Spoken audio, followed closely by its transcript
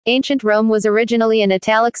Ancient Rome was originally an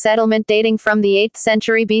Italic settlement dating from the 8th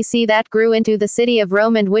century BC that grew into the city of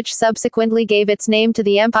Rome and which subsequently gave its name to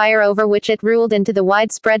the empire over which it ruled and to the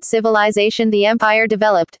widespread civilization the empire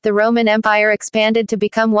developed. The Roman Empire expanded to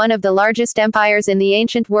become one of the largest empires in the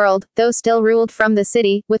ancient world, though still ruled from the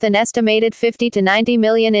city, with an estimated 50 to 90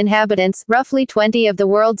 million inhabitants, roughly 20 of the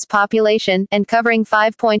world's population, and covering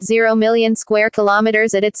 5.0 million square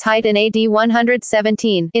kilometers at its height in AD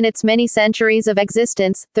 117. In its many centuries of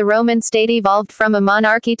existence, the Roman state evolved from a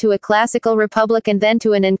monarchy to a classical republic and then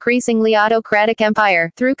to an increasingly autocratic empire.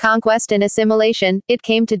 Through conquest and assimilation, it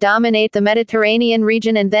came to dominate the Mediterranean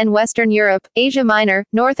region and then Western Europe, Asia Minor,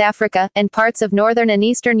 North Africa, and parts of Northern and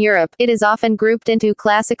Eastern Europe. It is often grouped into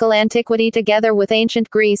classical antiquity together with ancient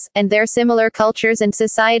Greece, and their similar cultures and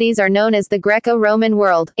societies are known as the Greco-Roman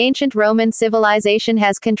world. Ancient Roman civilization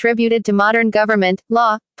has contributed to modern government,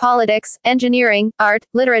 law, politics, engineering, art,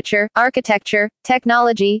 literature, architecture,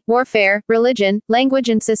 technology, warfare, religion, language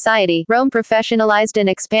and society. Rome professionalized and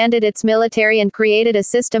expanded its military and created a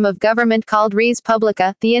system of government called res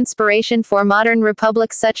publica, the inspiration for modern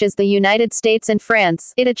republics such as the United States and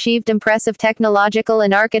France. It achieved impressive technological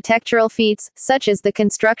and architectural feats, such as the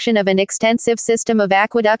construction of an extensive system of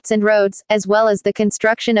aqueducts and roads, as well as the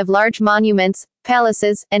construction of large monuments,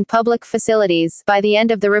 palaces, and public facilities. By the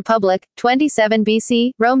end of the Republic, 27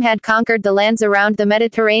 BC, Rome had conquered the lands around the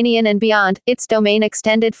Mediterranean and beyond. Its domain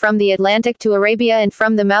extended from the Atlantic to Arabia and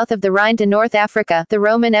from the mouth of the Rhine to North Africa. The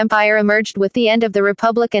Roman Empire emerged with the end of the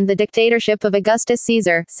Republic and the dictatorship of Augustus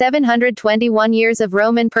Caesar. 721 years of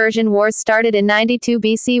Roman-Persian wars started in 92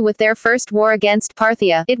 BC with their first war against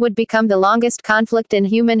Parthia. It would become the longest conflict in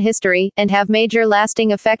human history, and have major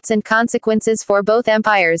lasting effects and consequences for both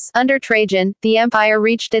empires. Under Trajan, the empire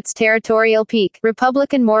reached its territorial peak.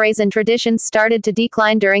 Republican mores and traditions started to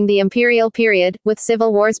decline during the imperial period, with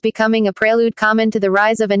civil wars becoming a prelude common to the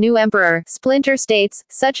rise of a new emperor. Splinter states,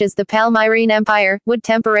 such as the Palmyrene Empire, would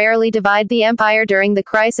temporarily divide the empire during the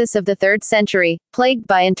crisis of the 3rd century. Plagued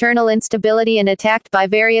by internal instability and attacked by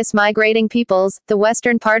various migrating peoples, the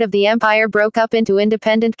western part of the empire broke up into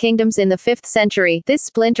independent kingdoms in the 5th century. This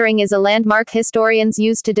splintering is a landmark historians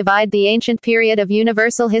use to divide the ancient period of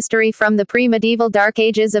universal history from the pre-medieval Dark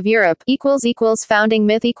Ages of Europe. Founding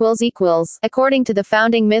myth According to the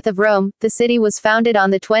founding myth of Rome, the city was founded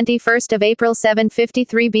on the 21st of April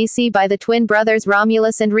 753 BC by the twin brothers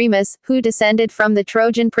Romulus and Remus, who descended from the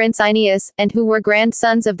Trojan prince Aeneas, and who were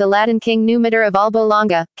grandsons of the Latin king Numitor of Alba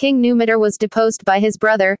Longa. King Numitor was deposed by his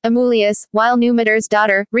brother, Amulius, while Numitor's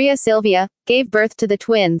daughter, Rhea Silvia, gave birth to the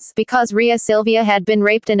twins. Because Rhea Silvia had been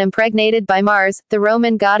raped and impregnated by Mars, the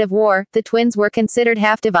Roman god of war, the twins were considered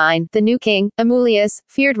half-divine. The new king, Amulius,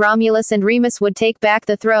 feared Romulus and Remus would take back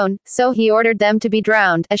the throne, so he ordered them to be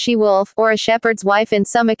drowned. A she-wolf, or a shepherd's wife in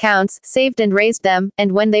some accounts, saved and raised them,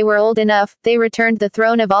 and when they were old enough, they returned the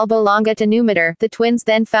throne of Alba Longa to Numitor. The twins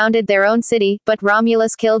then founded their own city, but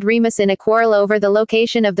Romulus killed Remus in a quarrel over the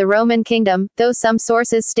location of the Roman kingdom, though some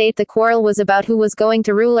sources state the quarrel was about who was going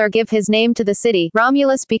to rule or give his name to the city.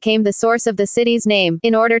 Romulus became the source of the city's name.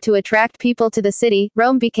 In order to attract people to the city,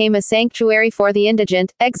 Rome became a sanctuary for the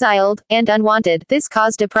indigent, exiled, and unwanted. This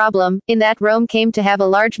caused a problem, in that Rome came to have a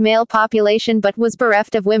large male population but was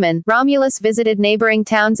bereft of women. Romulus visited neighboring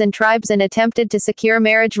towns and tribes and attempted to secure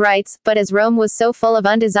marriage rights, but as Rome was so full of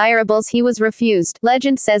undesirables he was refused.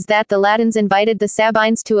 Legend says that the Latins invited the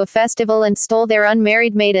Sabines to a festival and stole their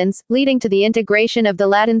unmarried maidens, leading to the integration of the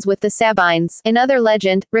Latins with the Sabines. Another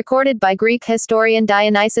legend, recorded by Greek historian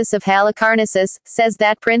Dionysius of Halicarnassus, says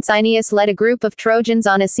that Prince Aeneas led a group of Trojans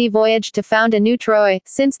on a sea voyage to found a new Troy,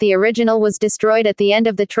 since the original was destroyed at the end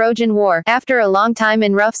of the Trojan War. After a long time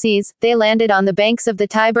in rough seas, they landed on the banks of the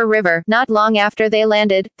Tiber River. Not long after they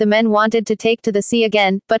landed, the men wanted to take to the sea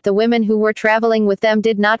again, but the women who were traveling with them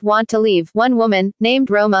did not want to leave. One woman,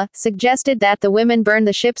 named Roma, suggested that the women burn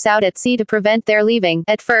the ships out at sea to prevent their leaving.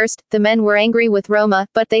 At first, the men were angry with Roma,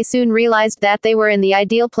 but they soon realized that they were in the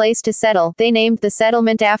ideal place to settle. They named the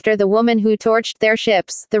settlement after the woman who torched their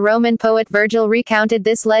ships. The Roman poet Virgil recounted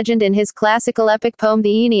this legend in his classical epic poem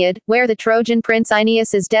the Aeneid, where the Trojan prince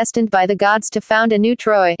Aeneas is destined by the gods to found a new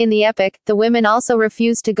Troy. In the epic, the women also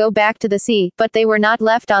refused to go back to the sea, but they were not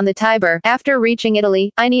left on the Tiber. After reaching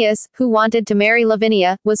Italy, Aeneas, who wanted to marry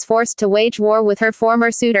Lavinia, was forced to wage war with her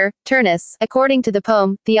former suitor, Turnus. According to the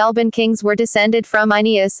poem, the Alban kings were descended from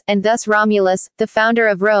Aeneas, and thus Romulus, the founder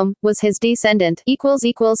of Rome, was his descendant.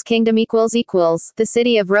 Kingdom The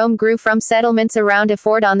city of Rome grew from settlements around a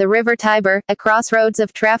ford on the river Tiber, a crossroads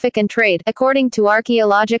of traffic and trade. According to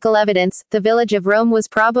archaeological evidence, the village of Rome was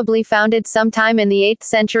probably founded sometime in the 8th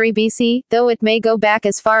century BC, though it may go back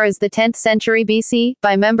as far as the 10th century BC,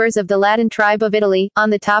 by members of the Latin tribe of Italy, on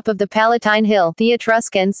the top of the Palatine Hill. The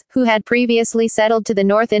Etruscans, who had previously settled to the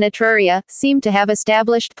north in Etruria, seemed to have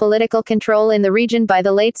established political control in the region by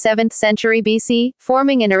the late 7th century BC,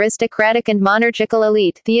 forming an aristocratic and monarchical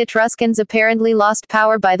elite. The Etruscans apparently lost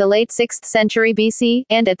power by the late 6th century BC,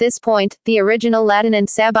 and at this point, the original Latin and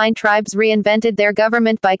Sabine tribes reinvented their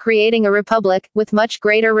government by creating a republic, with much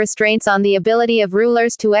greater restraints on the ability of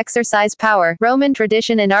rulers to exercise power. Roman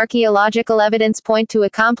tradition and archaeological evidence point to a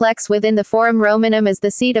complex within the Forum Romanum as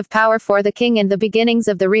the seat of power for the king and the beginnings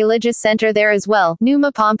of the religious center there as well.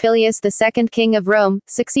 Numa Pompilius, the second king of Rome,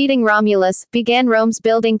 succeeding Romulus, began Rome's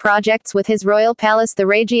building projects with his royal palace the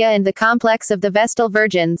Regia and the complex of the Vestal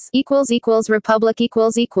Virgins. Republic.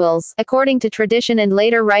 According to tradition and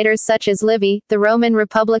later writers such as Livy, the Roman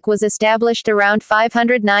Republic was established around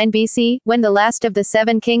 509 BC, when the last of the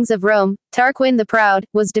 7 kings of Rome, Tarquin the Proud,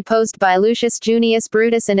 was deposed by Lucius Junius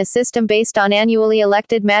Brutus, and a system based on annually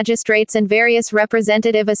elected magistrates and various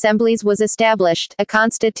representative assemblies was established. A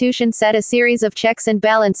constitution set a series of checks and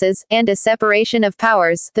balances, and a separation of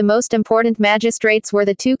powers. The most important magistrates were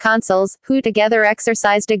the 2 consuls, who together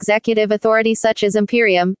exercised executive authority such as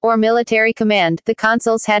imperium, or military command. The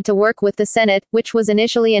consuls had to work with the Senate, which was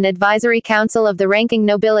initially an advisory council of the ranking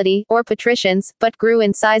nobility, or patricians, but grew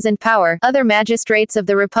in size and power. Other magistrates of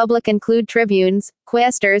the republic include tribunes,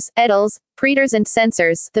 quaestors, aediles, praetors and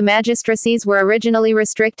censors. The magistracies were originally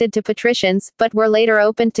restricted to patricians, but were later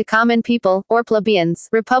opened to common people, or plebeians.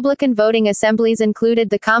 Republican voting assemblies included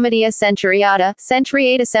the Comitia Centuriata,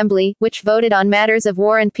 Centuriate Assembly, which voted on matters of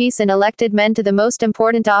war and peace and elected men to the most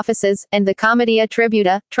important offices, and the Comitia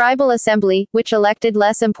Tributa, Tribal Assembly, which elected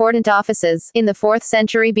less important offices. In the 4th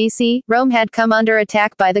century BC, Rome had come under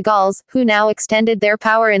attack by the Gauls, who now extended their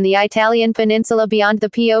power in the Italian peninsula beyond the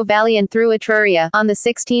Po Valley and through Etruria. On the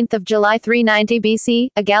 16th of July 390 BC,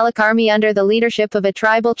 a Gallic army under the leadership of a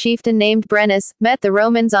tribal chieftain named Brennus, met the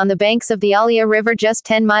Romans on the banks of the Allia River just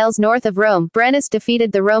 10 miles north of Rome. Brennus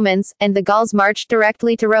defeated the Romans, and the Gauls marched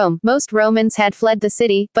directly to Rome. Most Romans had fled the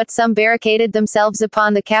city, but some barricaded themselves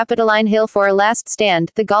upon the Capitoline Hill for a last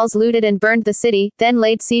stand. The Gauls looted and burned the city, then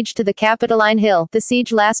laid siege to the Capitoline Hill. The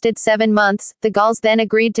siege lasted 7 months. The Gauls then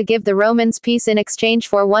agreed to give the Romans peace in exchange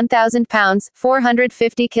for 1,000 pounds,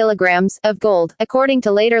 450 kilograms, of gold. According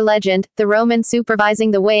to later legend, the Romans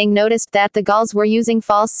supervising the weighing noticed that the Gauls were using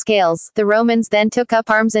false scales. The Romans then took up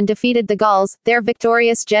arms and defeated the Gauls. Their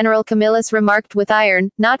victorious general Camillus remarked, "With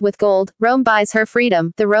iron, not with gold, Rome buys her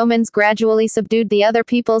freedom." The Romans gradually subdued the other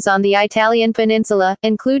peoples on the Italian peninsula,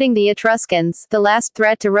 including the Etruscans. The last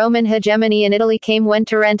threat to Roman hegemony in Italy came when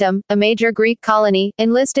Tarentum, a major Greek colony,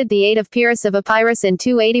 enlisted the aid of Pyrrhus of Epirus in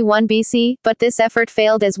 281 BC, but this effort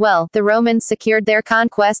failed as well. The Romans secured their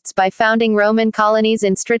conquests by founding Roman colonies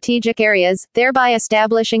in strategic areas, thereby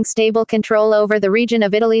establishing stable control over the region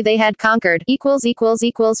of Italy they had conquered.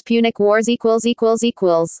 Punic Wars.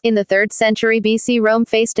 In the 3rd century BC, Rome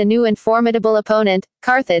faced a new and formidable opponent,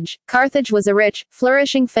 Carthage. Carthage was a rich,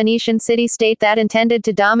 flourishing Phoenician city-state that intended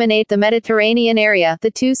to dominate the Mediterranean area. The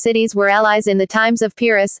 2 cities were allies in the times of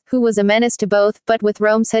Pyrrhus, who was a menace to both, but with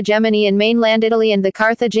Rome's hegemony in mainland Italy and the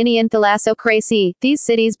Carthaginian thalassocracy, these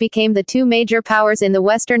cities became the 2 major powers in the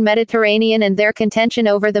western Mediterranean, and their contention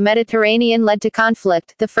over the Mediterranean led to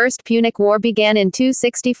conflict. The First Punic War began in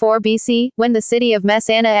 264 BC, when the city of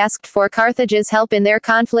Messana asked for Carthage's help in their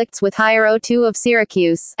conflicts with Hiero II of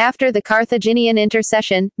Syracuse. After the Carthaginian intercession,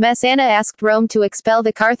 Messana asked Rome to expel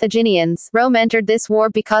the Carthaginians. Rome entered this war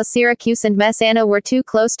because Syracuse and Messana were too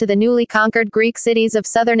close to the newly conquered Greek cities of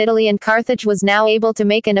southern Italy, and Carthage was now able to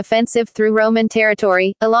make an offensive through Roman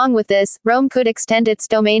territory. Along with this, Rome could extend its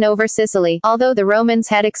domain over Sicily. Although the Romans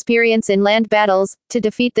had experience in land battles, to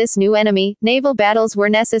defeat this new enemy, naval battles were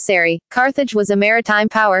necessary. Carthage was a maritime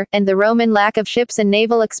power, and the Roman lack of ships and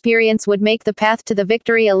naval experience would make the path to the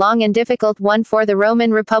victory a long and difficult one for the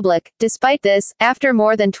Roman Republic. Despite this, after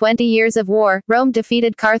more than 20 years of war, Rome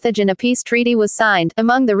defeated Carthage and a peace treaty was signed.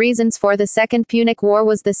 Among the reasons for the Second Punic War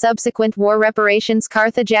was the subsequent war reparations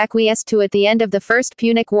Carthage acquiesced to at the end of the First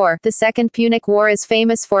Punic War. The Second Punic War is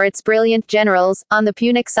famous for its brilliant generals, on the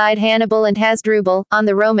Punic side Hannibal and Hasdrubal, on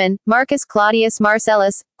the Roman Roman, Marcus Claudius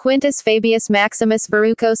Marcellus, Quintus Fabius Maximus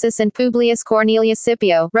Verrucosus and Publius Cornelius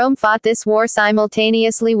Scipio. Rome fought this war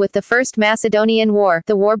simultaneously with the First Macedonian War.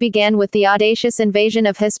 The war began with the audacious invasion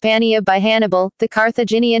of Hispania by Hannibal, the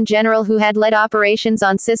Carthaginian general who had led operations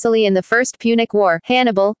on Sicily in the First Punic War.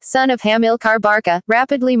 Hannibal, son of Hamilcar Barca,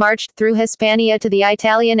 rapidly marched through Hispania to the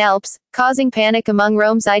Italian Alps, causing panic among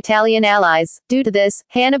Rome's Italian allies. Due to this,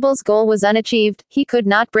 Hannibal's goal was unachieved. He could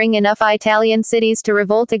not bring enough Italian cities to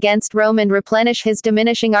revolt against Rome and replenish his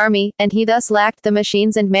diminishing army, and he thus lacked the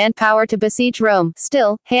machines and manpower to besiege Rome.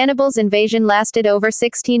 Still, Hannibal's invasion lasted over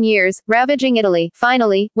 16 years, ravaging Italy.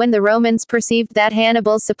 Finally, when the Romans perceived that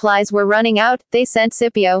Hannibal's supplies were running out, they sent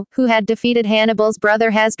Scipio, who had defeated Hannibal's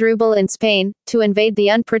brother Hasdrubal in Spain, to invade the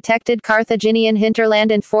unprotected Carthaginian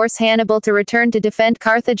hinterland and force Hannibal to return to defend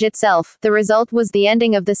Carthage itself. The result was the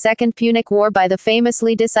ending of the Second Punic War by the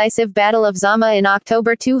famously decisive Battle of Zama in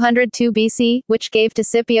October 202 BC, which gave to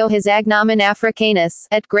Scipio his agnomen Africanus.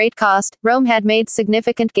 At great cost, Rome had made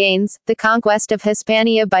significant gains: the conquest of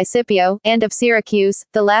Hispania by Scipio, and of Syracuse,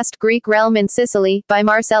 the last Greek realm in Sicily, by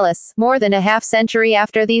Marcellus. More than a half-century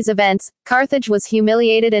after these events, Carthage was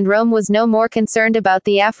humiliated and Rome was no more concerned about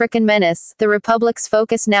the African menace. The Republic's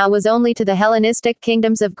focus now was only to the Hellenistic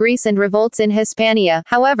kingdoms of Greece and revolts in Hispania.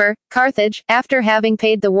 However, Carthage, after having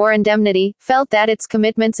paid the war indemnity, felt that its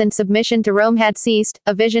commitments and submission to Rome had ceased,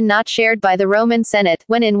 a vision not shared by the Roman Senate.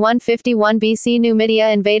 When in 151 BC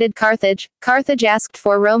Numidia invaded Carthage, Carthage asked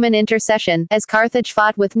for Roman intercession. As Carthage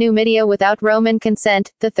fought with Numidia without Roman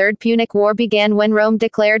consent, the Third Punic War began when Rome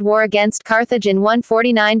declared war against Carthage in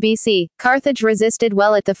 149 BC. Carthage resisted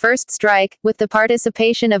well at the first strike, with the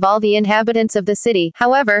participation of all the inhabitants of the city.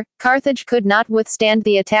 However, Carthage could not withstand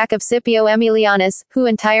the attack of Scipio Aemilianus, who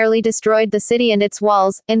entirely destroyed the city and its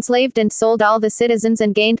walls, enslaved and sold all the citizens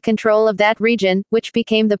and gained control of that region, which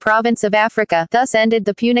became the province of Africa. Thus ended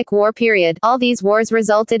the Punic War period. All these wars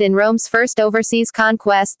resulted in Rome's first overseas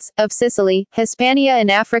conquests, of Sicily, Hispania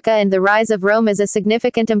and Africa, and the rise of Rome as a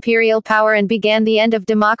significant imperial power, and began the end of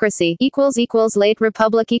democracy. Late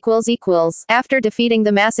Republic After defeating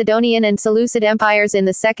the Macedonian and Seleucid empires in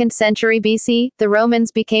the 2nd century BC, the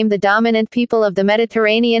Romans became the dominant people of the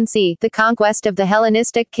Mediterranean Sea. The conquest of the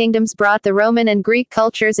Hellenistic kingdoms brought the Roman and Greek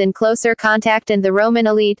cultures in closer contact, and the Roman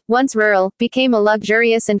elite, once rural, became a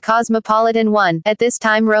luxurious and cosmopolitan one. At this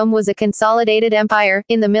time Rome was a consolidated empire,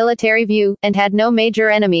 in the military view, and had no major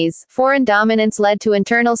enemies. Foreign dominance led to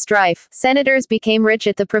internal strife. Senators became rich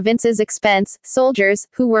at the province's expense. Soldiers,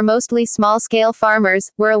 who were mostly small-scale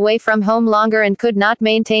farmers, were away from home longer and could not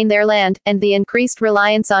maintain their land, and the increased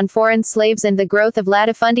reliance on foreign slaves and the growth of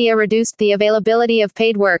latifundia reduced the availability of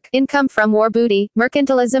paid work. Income from war booty,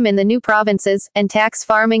 mercantilism in the new provinces, and tax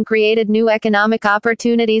farming created new economic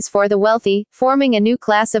opportunities for the wealthy, forming a new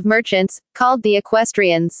class of merchants, called the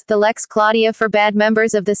equestrians. The Lex Claudia forbade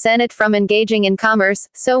members of the Senate from engaging in commerce,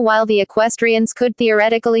 so while the equestrians could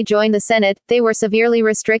theoretically join the Senate, they were severely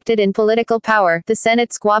restricted in political power. The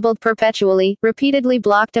Senate squabbled perpetually, repeatedly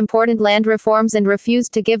blocked important land reforms, and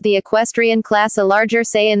refused to give the equestrian class a larger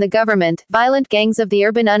say in the government. Violent gangs of the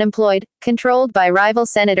urban unemployed, controlled by rival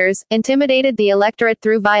senators, intimidated the electorate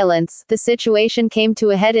through violence. The situation came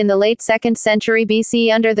to a head in the late 2nd century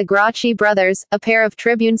BC under the Gracchi brothers, a pair of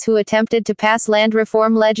tribunes who attempted to pass land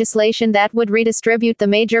reform legislation that would redistribute the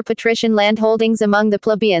major patrician landholdings among the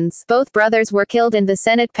plebeians. Both brothers were killed and the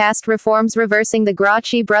Senate passed reforms reversing the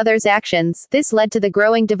Gracchi brothers' actions. This led to the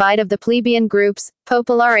growing divide of the plebeian groups,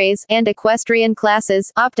 populares, and equestrian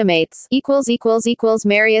classes, optimates.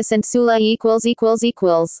 Marius and Sulla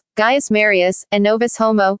Gaius Marius, a novus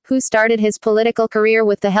homo, who started his political career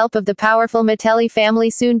with the help of the powerful Metelli family,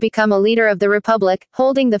 soon become a leader of the Republic,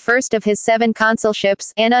 holding the first of his 7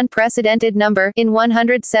 consulships, an unprecedented number, in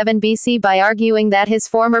 107 BC by arguing that his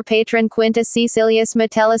former patron Quintus Caecilius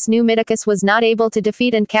Metellus Numidicus was not able to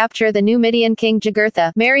defeat and capture the Numidian king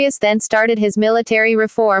Jugurtha. Marius then started his military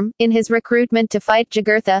reform. In his recruitment to fight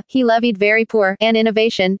Jugurtha, he levied very poor, an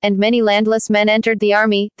innovation, and many landless men entered the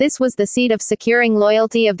army. This was the seed of securing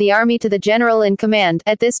loyalty of the army to the general in command.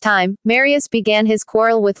 At this time, Marius began his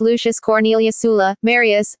quarrel with Lucius Cornelius Sulla.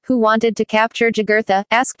 Marius, who wanted to capture Jugurtha,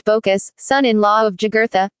 asked Bocchus, son-in-law of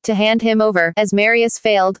Jugurtha, to hand him over. As Marius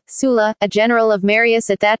failed, Sulla, a general of Marius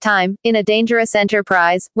at that time, in a dangerous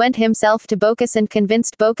enterprise, went himself to Bocchus and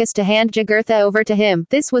convinced Bocchus to hand Jugurtha over to him.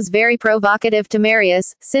 This was very provocative to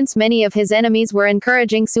Marius, since many of his enemies were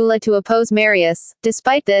encouraging Sulla to oppose Marius.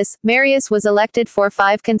 Despite this, Marius was elected for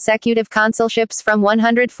 5 consecutive consulships from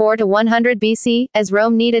 104 to 100 BC, as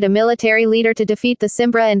Rome needed a military leader to defeat the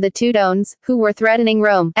Cimbra and the Teutones, who were threatening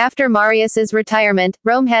Rome. After Marius's retirement,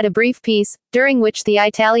 Rome had a brief peace, during which the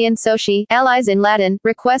Italian Soci, allies in Latin,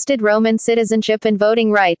 requested Roman citizenship and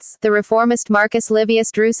voting rights. The reformist Marcus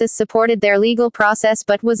Livius Drusus supported their legal process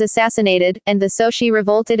but was assassinated, and the Soci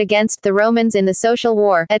revolted against the Romans in the Social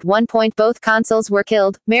War. At one point both consuls were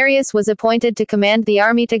killed. Marius was appointed to command the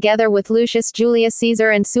army together with Lucius Julius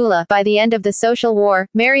Caesar and Sulla. By the end of the Social War,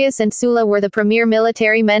 Marius and Sulla were the premier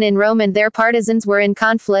military men in Rome and their partisans were in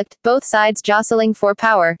conflict, both sides jostling for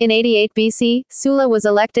power. In 88 BC, Sulla was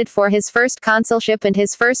elected for his first consulship and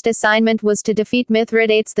his first assignment was to defeat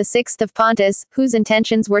Mithridates VI of Pontus, whose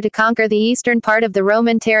intentions were to conquer the eastern part of the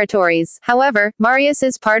Roman territories. However,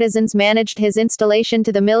 Marius's partisans managed his installation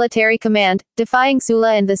to the military command, defying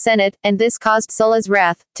Sulla and the Senate, and this caused Sulla's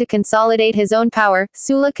wrath. To consolidate his own power,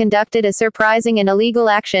 Sulla conducted a surprising and illegal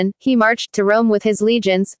action. He marched to Rome with his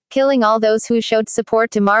legions, killing all those who showed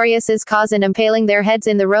support to Marius's cause and impaling their heads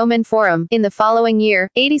in the Roman Forum. In the following year,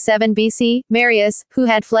 87 BC, Marius, who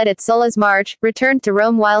had fled at Sulla's march, returned to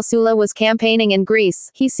Rome while Sulla was campaigning in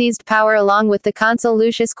Greece. He seized power along with the consul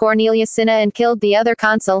Lucius Cornelius Cinna and killed the other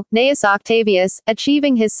consul, Gnaeus Octavius,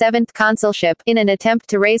 achieving his seventh consulship. In an attempt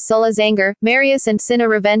to raise Sulla's anger, Marius and Cinna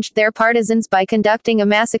revenged their partisans by conducting a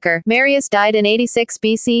massacre. Marius died in 86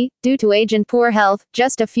 BC, due to age and poor health,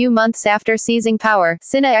 just a few months after seizing power.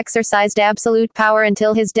 Cinna exercised absolute power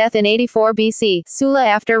until his death in 84 BC. Sulla,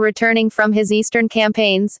 after returning from his eastern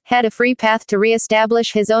campaigns, had a free path to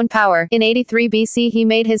re-establish his own power. In 83 BC he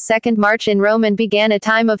made his second march in Rome and began a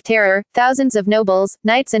time of terror. Thousands of nobles,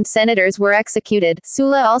 knights and senators were executed.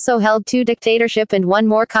 Sulla also held two dictatorship and one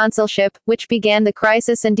more consulship, which began the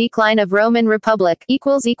crisis and decline of Roman Republic.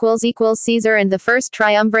 Caesar and the First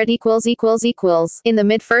Triumvirate In the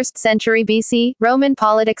mid-1st century BC, Roman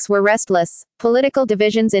politics were restless. Political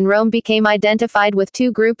divisions in Rome became identified with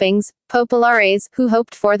two groupings, populares, who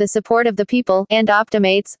hoped for the support of the people, and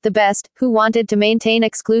optimates, the best, who wanted to maintain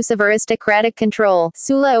exclusive aristocratic control.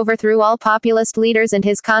 Sulla overthrew all populist leaders and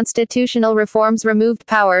his constitutional reforms removed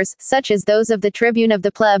powers, such as those of the tribune of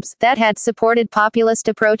the plebs, that had supported populist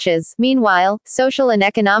approaches. Meanwhile, social and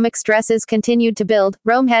economic stresses continued to build.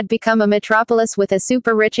 Rome had become a metropolis with a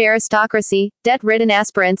super-rich aristocracy, debt-ridden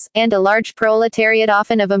aspirants, and a large proletariat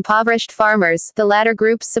often of impoverished farmers. The latter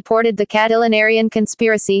groups supported the Catilinarian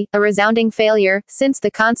conspiracy, a resounding failure, since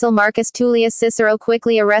the consul Marcus Tullius Cicero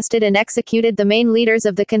quickly arrested and executed the main leaders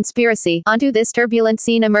of the conspiracy. Onto this turbulent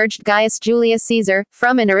scene emerged Gaius Julius Caesar,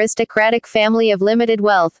 from an aristocratic family of limited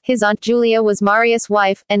wealth. His aunt Julia was Marius'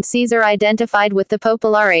 wife, and Caesar identified with the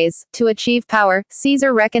populares. To achieve power,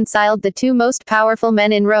 Caesar reconciled the two most powerful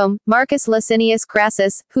men in Rome, Marcus Licinius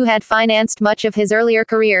Crassus, who had financed much of his earlier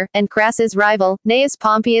career, and Crassus' rival, Gnaeus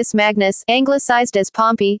Pompeius Magnus, anglicized as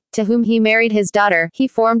Pompey, to whom he married his daughter. He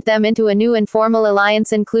formed them into a new and formal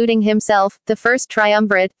alliance including himself, the First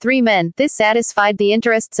Triumvirate, three men. This satisfied the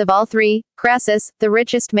interests of all three. Crassus, the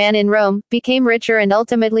richest man in Rome, became richer and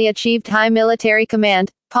ultimately achieved high military command.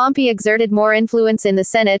 Pompey exerted more influence in the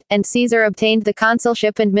Senate, and Caesar obtained the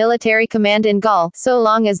consulship and military command in Gaul. So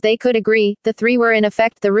long as they could agree, the three were in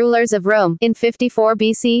effect the rulers of Rome. In 54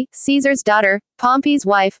 BC, Caesar's daughter, Pompey's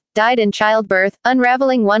wife, died in childbirth,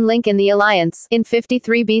 unraveling one link in the alliance. In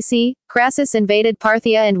 53 BC, Crassus invaded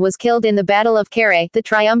Parthia and was killed in the Battle of Carrhae. The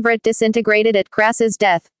triumvirate disintegrated at Crassus'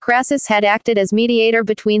 death. Crassus had acted as mediator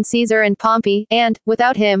between Caesar and Pompey, and,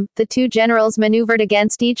 without him, the two generals maneuvered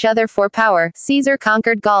against each other for power. Caesar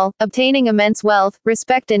conquered Gaul, obtaining immense wealth,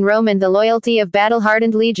 respect in Rome and the loyalty of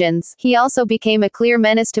battle-hardened legions. He also became a clear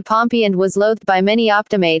menace to Pompey and was loathed by many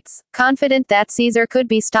optimates. Confident that Caesar could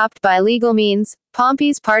be stopped by legal means,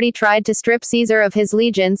 Pompey's party tried to strip Caesar of his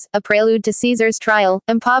legions, a prelude to Caesar's trial,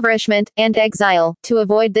 impoverishment, and exile. To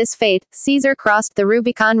avoid this fate, Caesar crossed the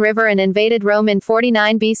Rubicon River and invaded Rome in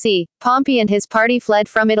 49 BC. Pompey and his party fled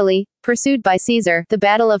from Italy, pursued by Caesar. The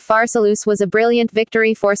Battle of Pharsalus was a brilliant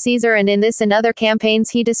victory for Caesar, and in this and other campaigns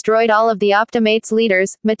he destroyed all of the Optimates'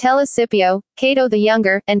 leaders, Metellus Scipio, Cato the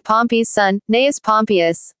Younger, and Pompey's son, Gnaeus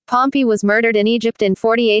Pompeius. Pompey was murdered in Egypt in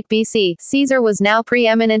 48 BC. Caesar was now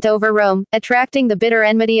preeminent over Rome, attracting the bitter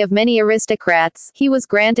enmity of many aristocrats. He was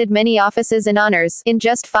granted many offices and honors. In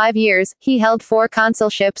just 5 years, he held 4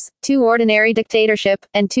 consulships, 2 ordinary dictatorship,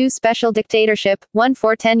 and 2 special dictatorship, one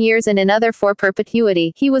for 10 years and another for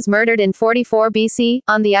perpetuity. He was murdered in 44 BC,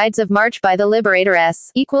 on the Ides of March by the Liberator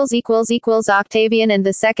S. Octavian and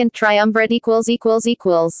the Second Triumvirate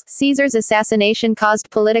Caesar's assassination caused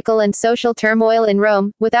political and social turmoil in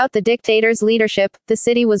Rome. Without the dictator's leadership, the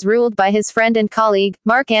city was ruled by his friend and colleague,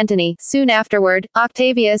 Mark Antony. Soon afterward,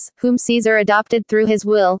 Octavius, whom Caesar adopted through his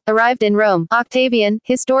will, arrived in Rome. Octavian,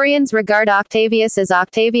 historians regard Octavius as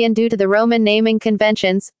Octavian due to the Roman naming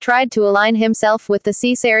conventions, tried to align himself with the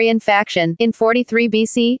Caesarian faction. In 43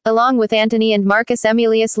 BC, along Along with Antony and Marcus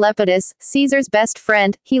Aemilius Lepidus, Caesar's best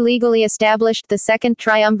friend, he legally established the Second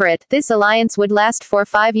Triumvirate. This alliance would last for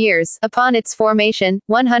 5 years. Upon its formation,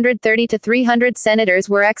 130 to 300 senators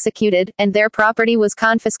were executed, and their property was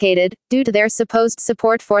confiscated, due to their supposed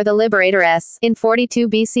support for the Liberators. In 42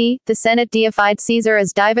 BC, the Senate deified Caesar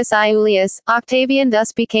as Divus Iulius. Octavian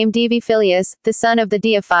thus became Divi Filius, the son of the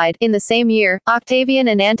deified. In the same year, Octavian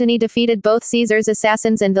and Antony defeated both Caesar's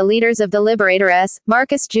assassins and the leaders of the Liberators,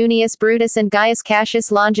 Marcus Junius Brutus and Gaius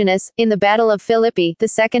Cassius Longinus, in the Battle of Philippi. The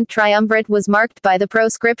Second Triumvirate was marked by the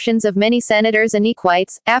proscriptions of many senators and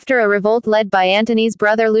equites. After a revolt led by Antony's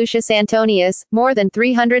brother Lucius Antonius, more than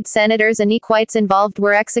 300 senators and equites involved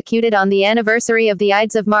were executed on the anniversary of the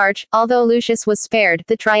Ides of March. Although Lucius was spared,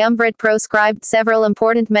 the triumvirate proscribed several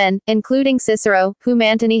important men, including Cicero, whom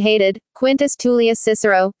Antony hated, Quintus Tullius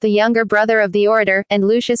Cicero, the younger brother of the orator, and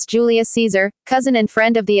Lucius Julius Caesar, cousin and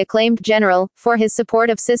friend of the acclaimed general, for his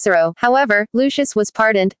support of Cicero. However, Lucius was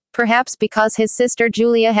pardoned, perhaps because his sister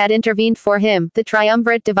Julia had intervened for him. The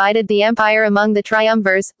triumvirate divided the empire among the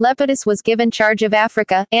triumvirs. Lepidus was given charge of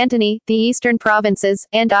Africa, Antony, the eastern provinces,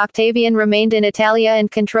 and Octavian remained in Italia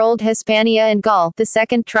and controlled Hispania and Gaul. The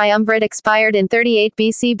Second Triumvirate expired in 38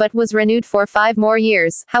 BC but was renewed for 5 more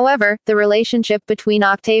years. However, the relationship between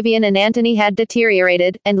Octavian and Antony had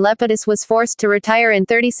deteriorated, and Lepidus was forced to retire in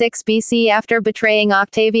 36 BC after betraying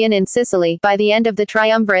Octavian in Sicily. By the end of the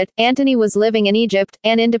triumvirate, Antony was living in Egypt,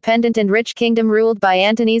 an independent and rich kingdom ruled by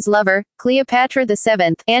Antony's lover, Cleopatra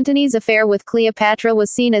VII. Antony's affair with Cleopatra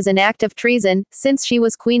was seen as an act of treason, since she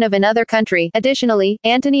was queen of another country. Additionally,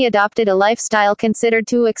 Antony adopted a lifestyle considered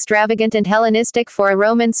too extravagant and Hellenistic for a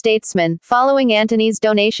Roman statesman. Following Antony's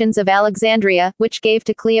donations of Alexandria, which gave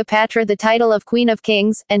to Cleopatra the title of Queen of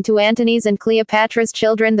Kings, and to Antony's and Cleopatra's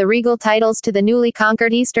children the regal titles to the newly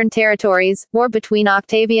conquered eastern territories, war between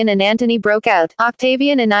Octavian and Antony broke out.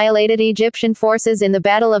 Octavian annihilated Egyptian forces in the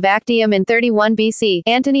Battle of Actium in 31 BC.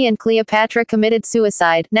 Antony and Cleopatra committed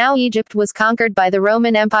suicide. Now Egypt was conquered by the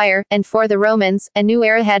Roman Empire, and for the Romans, a new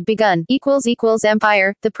era had begun.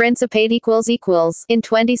 Empire, the Principate In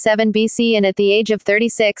 27 BC and at the age of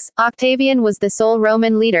 36, Octavian was the sole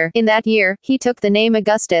Roman leader. In that year, he took the name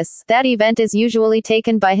Augustus. That event is usually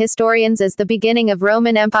taken by historians as the beginning of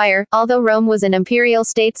Roman Empire, although Rome was an imperial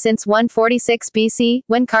state since 146 BC,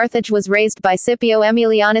 when Carthage was razed by Scipio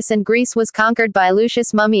Aemilianus and Greece was conquered by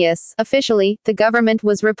Lucius Mummius. Officially, the government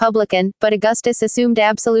was republican, but Augustus assumed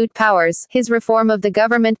absolute powers. His reform of the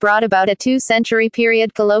government brought about a 2-century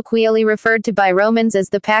period colloquially referred to by Romans as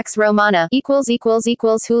the Pax Romana.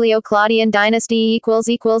 Julio Claudian dynasty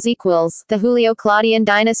The Julio-Claudian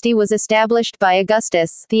dynasty was established by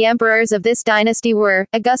Augustus. The emperors of this dynasty were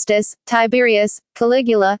Augustus, Tiberius,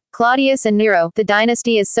 Caligula, Claudius and Nero. The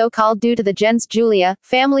dynasty is so called due to the gens Julia,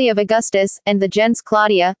 family of Augustus, and the gens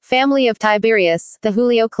Claudia, family of Tiberius. The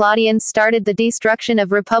Julio-Claudians started the destruction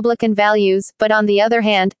of republican values, but on the other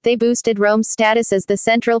hand, they boosted Rome's status as the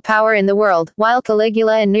central power in the world. While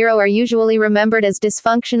Caligula and Nero are usually remembered as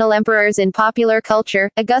dysfunctional emperors in popular culture,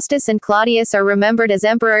 Augustus and Claudius are remembered as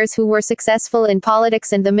emperors who were successful in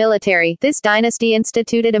politics and the military. This dynasty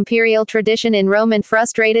instituted imperial tradition in Rome and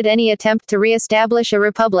frustrated any attempt to re-establish a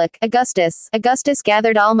republic. Augustus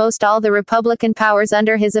gathered almost all the republican powers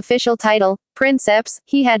under his official title, Princeps.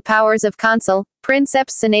 He had powers of consul,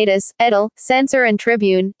 Princeps Senatus, Edile, Censor and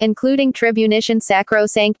Tribune, including Tribunician Sacro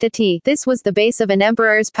Sanctity. This was the base of an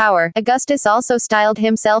emperor's power. Augustus also styled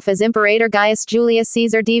himself as Imperator Gaius Julius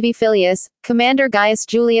Caesar Divi Filius, Commander Gaius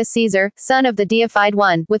Julius Caesar, son of the deified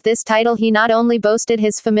one. With this title he not only boasted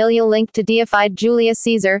his familial link to deified Julius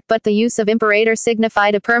Caesar, but the use of imperator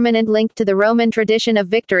signified a permanent link to the Roman tradition of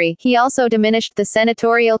victory. He also diminished the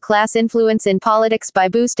senatorial class influence in politics by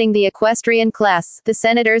boosting the equestrian class. The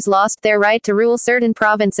senators lost their right to rule certain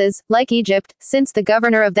provinces, like Egypt, since the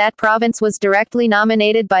governor of that province was directly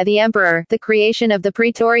nominated by the emperor. The creation of the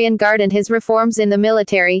Praetorian Guard and his reforms in the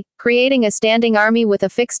military, creating a standing army with a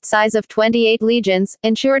fixed size of 28 legions,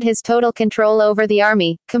 ensured his total control over the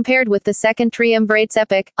army. Compared with the Second Triumvirate's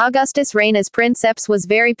epoch, Augustus' reign as princeps was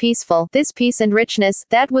very peaceful. This peace and richness,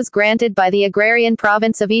 that was granted by the agrarian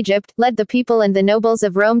province of Egypt, led the people and the nobles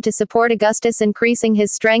of Rome to support Augustus, increasing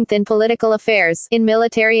his strength in political affairs. In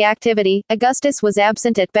military activity, Augustus was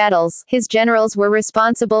absent at battles. His generals were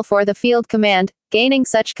responsible for the field command, gaining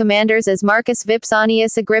such commanders as Marcus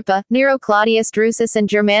Vipsanius Agrippa, Nero Claudius Drusus and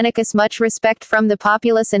Germanicus much respect from the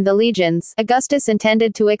populace and the legions. Augustus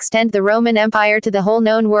intended to extend the Roman Empire to the whole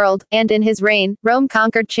known world, and in his reign, Rome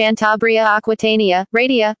conquered Cantabria, Aquitania,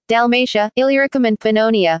 Raetia, Dalmatia, Illyricum and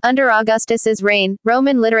Pannonia. Under Augustus's reign,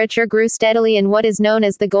 Roman literature grew steadily in what is known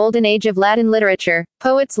as the Golden Age of Latin literature.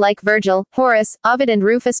 Poets like Virgil, Horace, Ovid and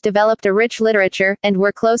Rufus developed a rich literature, and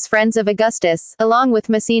were close friends of Augustus. Along with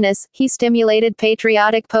Maecenas, he stimulated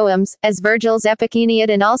patriotic poems, as Virgil's Epic Aeneid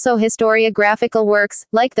and also historiographical works,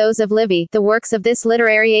 like those of Livy. The works of this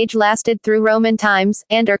literary age lasted through Roman times,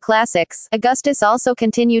 and are classics. Augustus also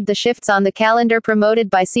continued the shifts on the calendar promoted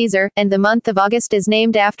by Caesar, and the month of August is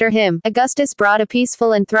named after him. Augustus brought a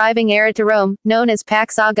peaceful and thriving era to Rome, known as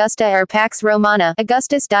Pax Augusta or Pax Romana.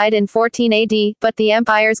 Augustus died in 14 AD, but the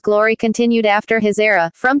empire's glory continued after his era.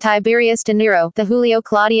 From Tiberius to Nero, the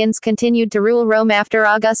Julio-Claudians continued to rule Rome after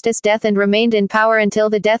Augustus' death and remained in power until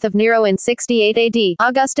the death of Nero in 68 AD.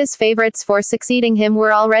 Augustus' favorites for succeeding him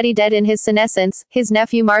were already dead in his senescence. His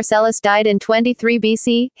nephew Marcellus died in 23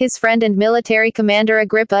 BC, his friend and military commander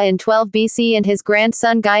Agrippa in 12 BC and his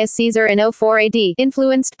grandson Gaius Caesar in 04 AD.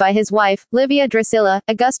 Influenced by his wife, Livia Drusilla,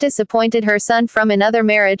 Augustus appointed her son from another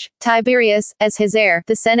marriage, Tiberius, as his heir.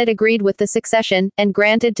 The Senate agreed with the succession, and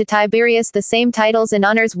granted to Tiberius the same titles and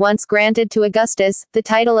honors once granted to Augustus, the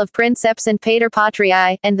title of Princeps and Pater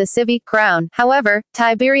Patriae, and the civic crown. However,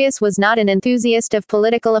 Tiberius was not an enthusiast of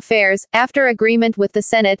political affairs. After agreement with the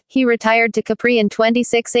Senate, he retired to Capri in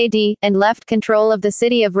 26 AD, and left control of the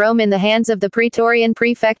city of Rome in the hands of the Praetorian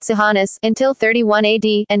prefect Sejanus, until 31 AD,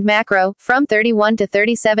 and Macro, from 31 to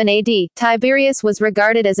 37 AD. Tiberius was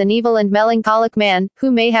regarded as an evil and melancholic man,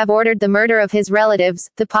 who may have ordered the murder of his relatives,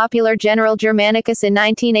 the popular general Germanicus in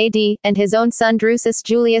 19 AD, and his own son Drusus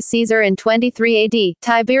Julius Caesar in 23 AD.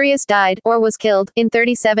 Tiberius died, or was killed, in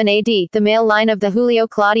 37 AD. The male line of the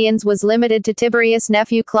Julio-Claudians was limited to Tiberius'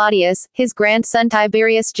 nephew Claudius, his grandson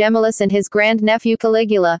Tiberius Gemellus and his grandnephew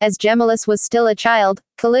Caligula. As Gemellus was still a child,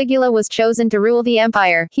 Caligula was chosen to rule the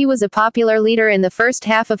empire. He was a popular leader in the first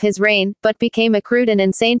half of his reign, but became a crude and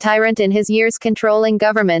insane tyrant in his years controlling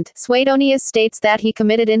government. Suetonius states that he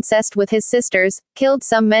committed incest with his sisters, killed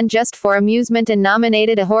some men just for amusement and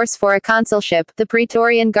nominated a horse for a consulship. The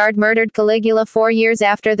Praetorian Guard murdered Caligula 4 years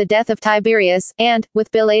after the death of Tiberius, and,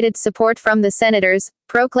 with belated support from the senators,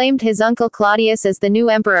 proclaimed his uncle Claudius as the new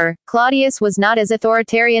emperor. Claudius was not as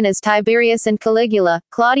authoritarian as Tiberius and Caligula.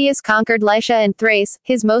 Claudius conquered Lycia and Thrace.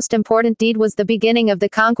 His most important deed was the beginning of the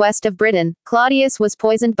conquest of Britain. Claudius was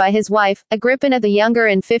poisoned by his wife, Agrippina the Younger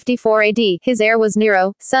in 54 AD. His heir was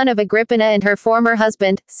Nero, son of Agrippina and her former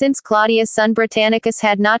husband, since Claudius' son Britannicus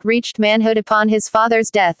had not reached manhood upon his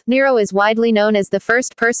father's death. Nero is widely known as the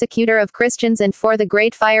first persecutor of Christians and for the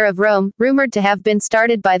Great Fire of Rome, rumored to have been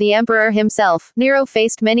started by the emperor himself. Nero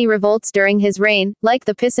faced many revolts during his reign, like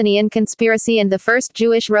the Pisanian conspiracy and the First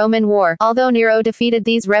Jewish-Roman War. Although Nero defeated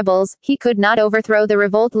these rebels, he could not overthrow the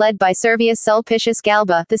revolt led by Servius Sulpicius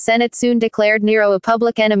Galba. The Senate soon declared Nero a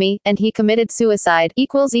public enemy, and he committed suicide.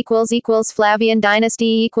 Flavian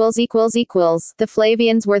dynasty The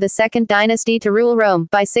Flavians were the second dynasty to rule Rome.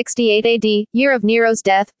 By 68 AD, year of Nero's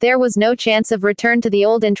death, there was no chance of return to the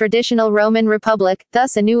old and traditional Roman Republic,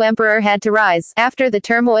 thus a new emperor had to rise. After the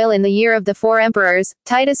turmoil in the year of the four emperors,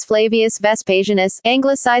 Titus Flavius Vespasianus,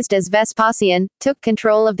 anglicized as Vespasian, took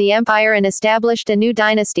control of the empire and established a new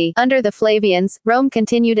dynasty. Under the Flavians, Rome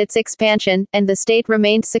continued its expansion, and the state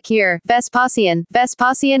remained secure.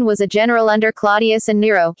 Vespasian was a general under Claudius and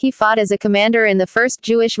Nero. He fought as a commander in the First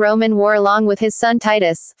Jewish-Roman War along with his son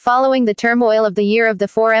Titus. Following the turmoil of the year of the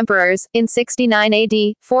four emperors, in 69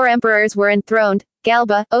 AD, four emperors were enthroned: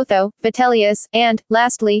 Galba, Otho, Vitellius, and,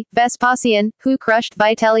 lastly, Vespasian, who crushed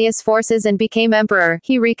Vitellius' forces and became emperor.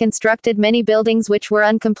 He reconstructed many buildings which were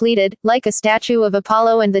uncompleted, like a statue of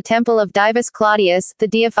Apollo and the temple of Divus Claudius, the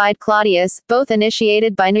deified Claudius, both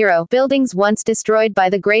initiated by Nero. Buildings once destroyed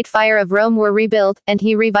by the Great Fire of Rome were rebuilt, and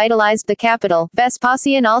he revitalized the capital.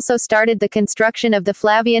 Vespasian also started the construction of the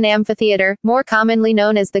Flavian Amphitheater, more commonly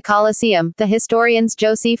known as the Colosseum. The historians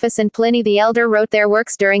Josephus and Pliny the Elder wrote their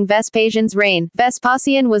works during Vespasian's reign.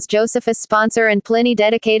 Vespasian was Josephus' sponsor, and Pliny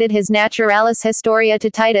dedicated his Naturalis Historia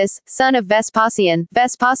to Titus, son of Vespasian.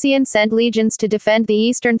 Vespasian sent legions to defend the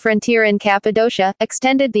eastern frontier in Cappadocia,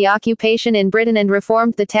 extended the occupation in Britain and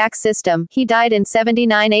reformed the tax system. He died in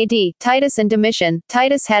 79 AD. Titus and Domitian.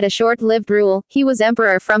 Titus had a short-lived rule. He was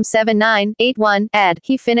emperor from 79-81 AD.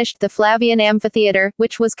 He finished the Flavian Amphitheater,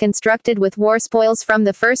 which was constructed with war spoils from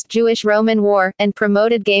the First Jewish-Roman War, and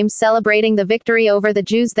promoted games celebrating the victory over the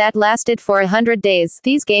Jews that lasted for 100 100 days.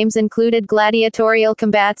 These games included gladiatorial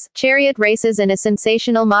combats, chariot races and a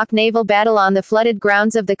sensational mock naval battle on the flooded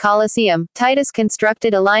grounds of the Colosseum. Titus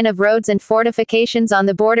constructed a line of roads and fortifications on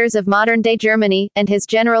the borders of modern-day Germany, and his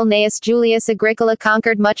general Gnaeus Julius Agricola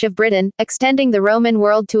conquered much of Britain, extending the Roman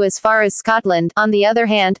world to as far as Scotland. On the other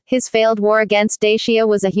hand, his failed war against Dacia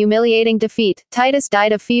was a humiliating defeat. Titus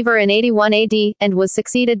died of fever in 81 AD, and was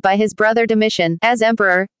succeeded by his brother Domitian. As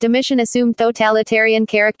emperor, Domitian assumed totalitarian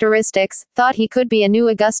characteristics, thought he could be a new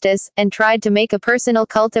Augustus, and tried to make a personal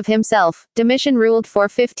cult of himself. Domitian ruled for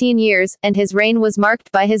 15 years, and his reign was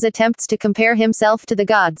marked by his attempts to compare himself to the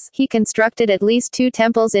gods. He constructed at least 2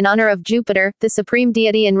 temples in honor of Jupiter, the supreme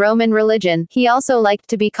deity in Roman religion. He also liked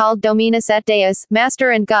to be called Dominus et Deus,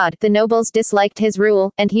 master and god. The nobles disliked his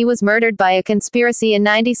rule, and he was murdered by a conspiracy in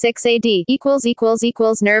 96 AD.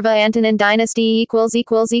 Nerva Antonine dynasty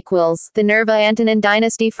The Nerva Antonine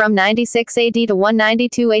dynasty from 96 AD to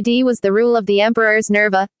 192 AD was the rule of the emperors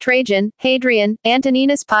Nerva, Trajan, Hadrian,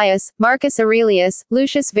 Antoninus Pius, Marcus Aurelius,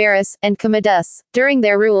 Lucius Verus, and Commodus. During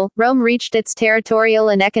their rule, Rome reached its territorial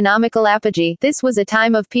and economical apogee. This was a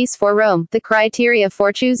time of peace for Rome. The criteria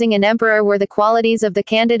for choosing an emperor were the qualities of the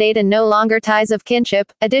candidate and no longer ties of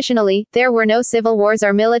kinship. Additionally, there were no civil wars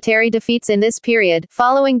or military defeats in this period.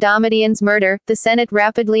 Following Domitian's murder, the Senate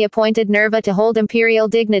rapidly appointed Nerva to hold imperial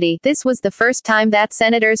dignity. This was the first time that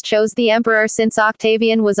senators chose the emperor since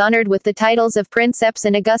Octavian was honored with the titles of Princeps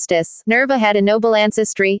and Augustus. Nerva had a noble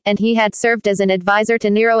ancestry, and he had served as an advisor to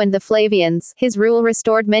Nero and the Flavians. His rule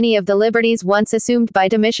restored many of the liberties once assumed by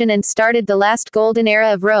Domitian and started the last golden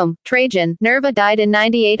era of Rome. Trajan. Nerva died in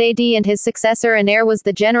 98 AD and his successor and heir was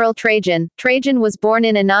the general Trajan. Trajan was born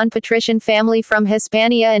in a non-patrician family from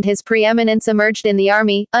Hispania and his preeminence emerged in the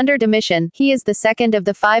army. Under Domitian, he is the second of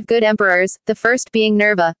the 5 good emperors, the first being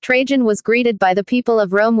Nerva. Trajan was greeted by the people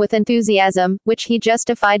of Rome with enthusiasm, which he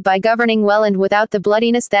justified by governing well and without the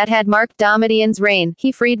bloodiness that had marked Domitian's reign.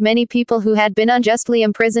 He freed many people who had been unjustly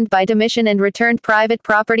imprisoned by Domitian and returned private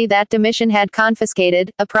property that Domitian had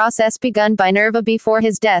confiscated, a process begun by Nerva before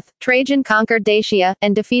his death. Trajan conquered Dacia,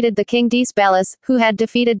 and defeated the king Decebalus, who had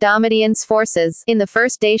defeated Domitian's forces. In the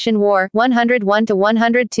First Dacian War,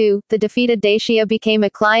 101-102, the defeated Dacia became a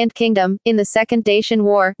client kingdom. In the Second Dacian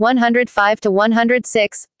War,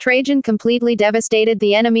 105-106, Trajan completely devastated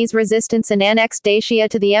the enemy's resistance and annexed Dacia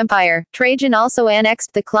to the empire. Trajan also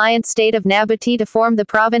annexed the client state of Nabatea to form the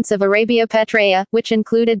province of Arabia Petraea, which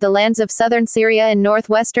included the lands of southern Syria and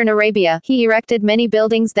northwestern Arabia. He erected many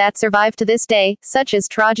buildings that survive to this day, such as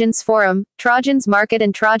Trajan's Forum, Trajan's Market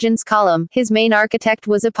and Trajan's Column. His main architect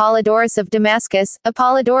was Apollodorus of Damascus.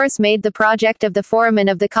 Apollodorus made the project of the Forum and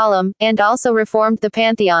of the Column, and also reformed the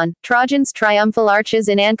Pantheon. Trajan's triumphal arches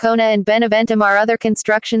in Ancona and Beneventum are other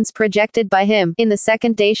constructions projected by him. In the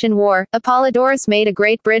Second Dacian War, Apollodorus made a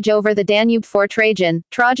great bridge over the Danube for Trajan.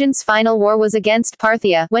 Trajan's final war was against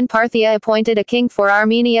Parthia. When Parthia appointed a king for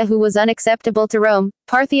Armenia who was unacceptable to Rome,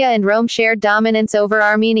 Parthia and Rome shared dominance over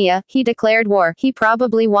Armenia. He declared war. He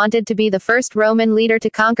probably wanted to be the first Roman leader to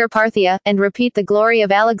conquer Parthia, and repeat the glory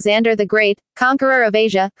of Alexander the Great, conqueror of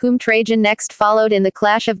Asia, whom Trajan next followed in the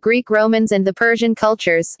clash of Greek Romans and the Persian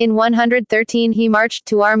cultures. In 113 he marched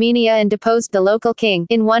to Armenia and deposed the local king.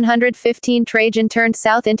 In 115 Trajan turned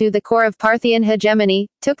south into the core of Parthian hegemony,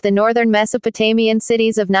 took the northern Mesopotamian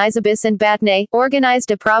cities of Nisibis and Batnae,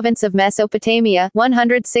 organized a province of Mesopotamia,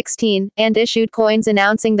 116, and issued coins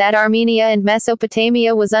announcing that Armenia and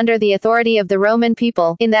Mesopotamia was under the authority of the Roman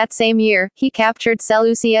people. In that same year, he captured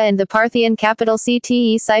Seleucia and the Parthian capital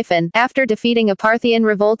Ctesiphon. After defeating a Parthian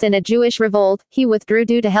revolt and a Jewish revolt, he withdrew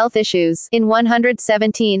due to health issues. In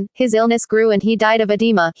 117, his illness grew and he died of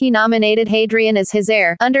edema. He nominated Hadrian as his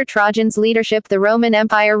heir. Under Trajan's leadership, the Roman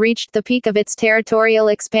Empire reached the peak of its territorial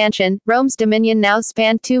expansion. Rome's dominion now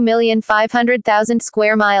spanned 2,500,000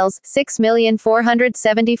 square miles,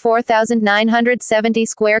 6,474,970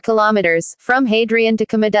 square kilometers. From Hadrian to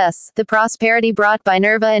Commodus, the prosperity brought by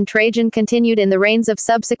Nerva and Trajan continued in the reigns of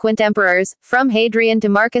subsequent emperors. From Hadrian to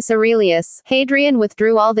Marcus Aurelius, Hadrian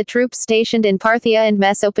withdrew all the troops stationed in Parthia and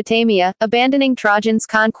Mesopotamia, abandoning Trajan's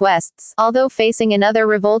conquests. Although facing another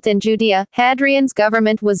revolt in Judea, Hadrian's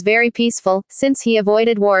government was very peaceful. Since he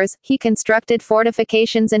avoided wars, he constructed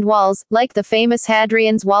fortifications and walls, like the famous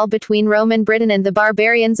Hadrian's Wall between Roman Britain and the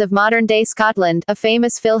barbarians of modern-day Scotland. A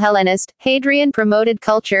famous Philhellenist, Hadrian promoted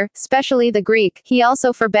culture, especially the Greek. He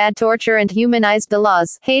also forbade torture and humanized the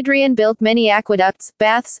laws. Hadrian built many aqueducts,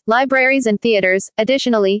 baths, libraries and theaters.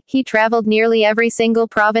 Additionally, he traveled nearly every single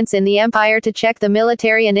province in the empire to check the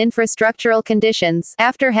military and infrastructural conditions.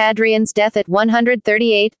 After Hadrian's death at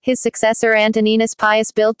 138, his successor Antoninus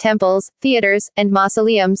Pius built temples, theaters, and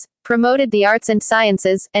mausoleums, promoted the arts and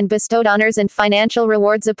sciences, and bestowed honors and financial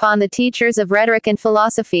rewards upon the teachers of rhetoric and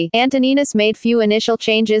philosophy. Antoninus made few initial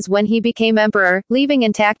changes when he became emperor, leaving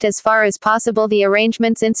intact as far as possible the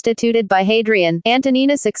arrangements instituted by Hadrian.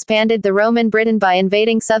 Antoninus expanded the Roman Britain by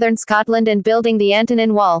invading southern Scotland and building the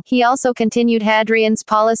Antonine Wall. He also continued Hadrian's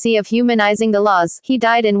policy of humanizing the laws. He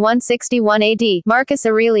died in 161 AD. Marcus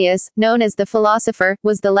Aurelius, known as the philosopher,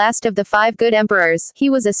 was the last of the 5 good emperors. He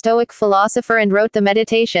was a Stoic philosopher and wrote the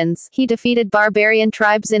Meditations. He defeated barbarian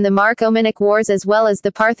tribes in the Marcomannic Wars as well as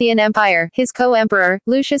the Parthian Empire. His co-emperor,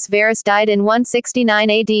 Lucius Verus, died in 169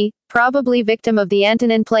 AD, probably victim of the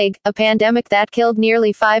Antonine Plague, a pandemic that killed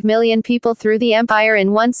nearly 5 million people through the empire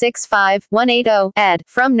in 165-180 AD.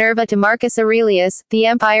 From Nerva to Marcus Aurelius, the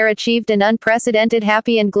empire achieved an unprecedented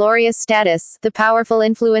happy and glorious status. The powerful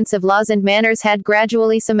influence of laws and manners had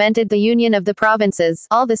gradually cemented the union of the provinces.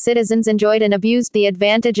 All the citizens enjoyed and abused the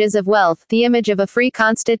advantages of wealth. The image of a free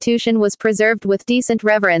constitution was preserved with decent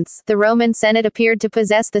reverence. The Roman Senate appeared to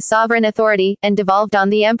possess the sovereign authority, and devolved on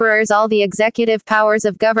the emperors all the executive powers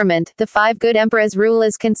of government. The 5 good emperors' rule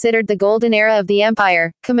is considered the golden era of the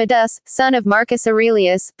empire. Commodus, son of Marcus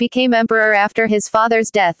Aurelius, became emperor after his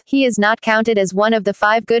father's death. He is not counted as one of the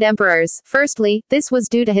 5 good emperors. Firstly, this was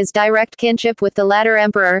due to his direct kinship with the latter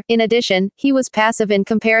emperor. In addition, he was passive in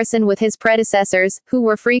comparison with his predecessors, who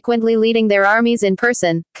were frequently leading their armies in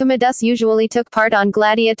person. Commodus usually took part on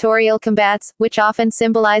gladiatorial combats, which often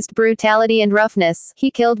symbolized brutality and roughness.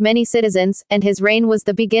 He killed many citizens, and his reign was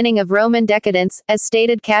the beginning of Roman decadence, as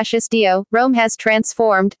stated Cassius Dio. Rome has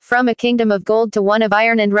transformed from a kingdom of gold to one of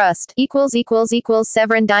iron and rust.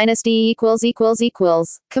 Severan dynasty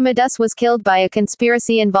Commodus was killed by a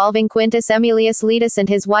conspiracy involving Quintus Aemilius Letus and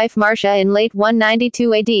his wife Marcia in late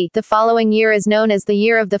 192 AD. The following year is known as the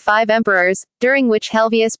Year of the 5 Emperors, during which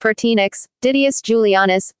Helvius Pertinax, Didius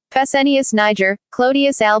Julianus, Pescennius Niger,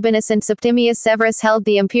 Clodius Albinus and Septimius Severus held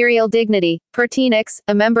the imperial dignity. Pertinax,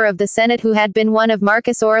 a member of the Senate who had been one of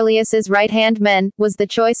Marcus Aurelius's right-hand men, was the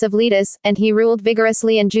choice of Letus, and he ruled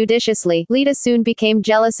vigorously and judiciously. Letus soon became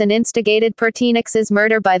jealous and instigated Pertinax's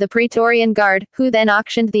murder by the Praetorian Guard, who then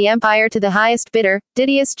auctioned the empire to the highest bidder,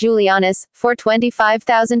 Didius Julianus, for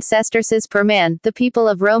 25,000 sesterces per man. The people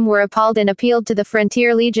of Rome were appalled and appealed to the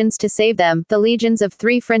frontier legions to save them. The legions of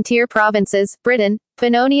 3 frontier provinces, Britain,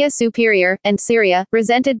 Pannonia Superior, and Syria,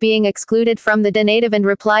 resented being excluded from the donative and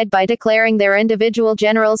replied by declaring their individual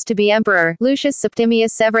generals to be emperor. Lucius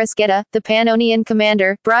Septimius Severus Geta, the Pannonian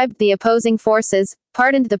commander, bribed the opposing forces,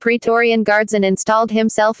 pardoned the Praetorian Guards and installed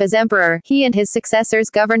himself as emperor. He and his successors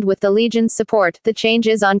governed with the legion's support. The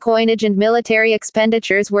changes on coinage and military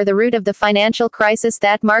expenditures were the root of the financial crisis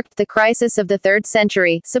that marked the crisis of the 3rd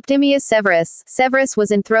century. Septimius Severus. Severus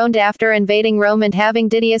was enthroned after invading Rome and having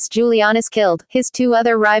Didius Julianus killed. His 2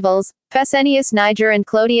 other rivals, Pescennius Niger and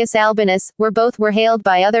Clodius Albinus, were hailed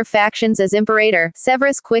by other factions as imperator.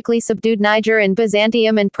 Severus quickly subdued Niger in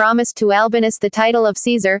Byzantium and promised to Albinus the title of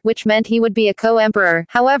Caesar, which meant he would be a co-emperor.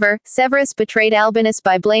 However, Severus betrayed Albinus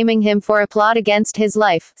by blaming him for a plot against his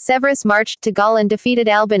life. Severus marched to Gaul and defeated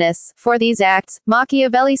Albinus. For these acts,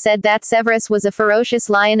 Machiavelli said that Severus was a ferocious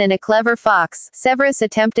lion and a clever fox. Severus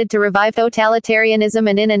attempted to revive totalitarianism,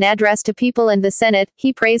 and in an address to people and the Senate,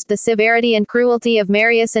 he praised the severity and cruelty of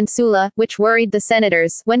Marius and Sulla, which worried the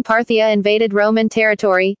senators. When Parthia invaded Roman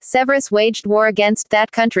territory, Severus waged war against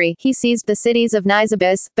that country. He seized the cities of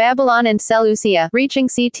Nisibis, Babylon and Seleucia. Reaching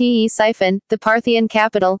Ctesiphon, the Parthian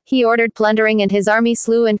capital, he ordered plundering and his army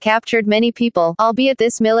slew and captured many people. Albeit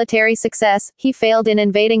this military success, he failed in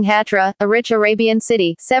invading Hatra, a rich Arabian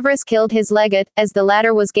city. Severus killed his legate, as the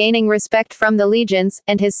latter was gaining respect from the legions,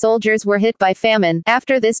 and his soldiers were hit by famine.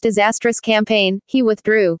 After this disastrous campaign, he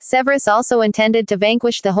withdrew. Severus also intended to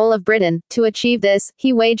vanquish the whole of Britain. To achieve this,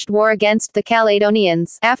 he waged war against the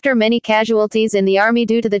Caledonians. After many casualties in the army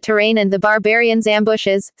due to the terrain and the barbarians'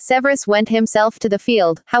 ambushes, Severus went himself to the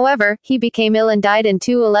field. However, he became ill and died in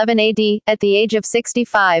 211 AD, at the age of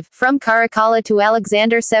 65. From Caracalla to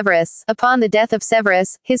Alexander Severus. Upon the death of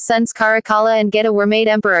Severus, his sons Caracalla and Geta were made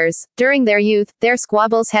emperors. During their youth, their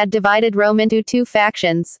squabbles had divided Rome into 2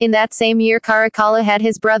 factions. In that same year, Caracalla had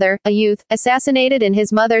his brother, a youth, assassinated in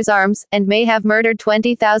his mother's arms, and may have murdered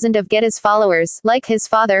 20,000 of Geta's followers. Like his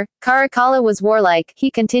father, Caracalla was warlike.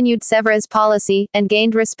 He continued Severus' policy, and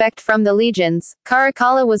gained respect from the legions.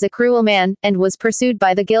 Caracalla was a cruel man, and was pursued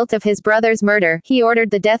by the guilt of his brother's murder. He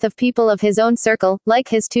ordered the death of people of his own circle, like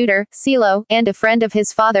his tutor, Silo, and a friend of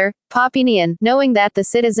his father, Popinian. Knowing that the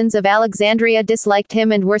citizens of Alexandria disliked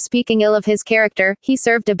him and were speaking ill of his character, he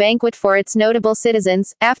served a banquet for its notable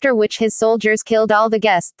citizens, after which his soldiers killed all the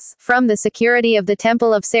guests. From the security of the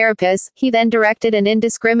temple of Serapis, he then directed an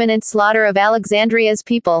indiscriminate indiscriminate slaughter of Alexandria's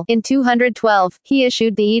people. In 212, he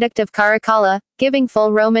issued the Edict of Caracalla, giving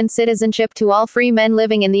full Roman citizenship to all free men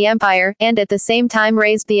living in the empire, and at the same time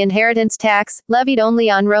raised the inheritance tax, levied only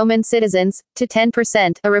on Roman citizens, to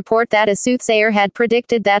 10%. A report that a soothsayer had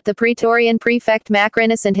predicted that the Praetorian prefect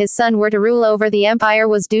Macrinus and his son were to rule over the empire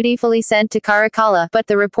was dutifully sent to Caracalla, but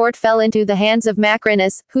the report fell into the hands of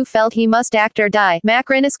Macrinus, who felt he must act or die.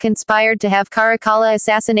 Macrinus conspired to have Caracalla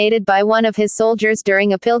assassinated by one of his soldiers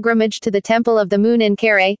during a pilgrimage to the Temple of the Moon in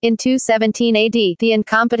Carrhae, in 217 AD. The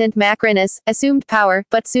incompetent Macrinus assumed power,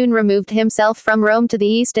 but soon removed himself from Rome to the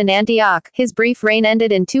east and Antioch. His brief reign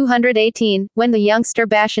ended in 218, when the youngster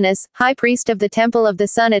Bassianus, high priest of the Temple of the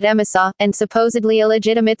Sun at Emesa, and supposedly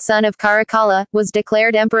illegitimate son of Caracalla, was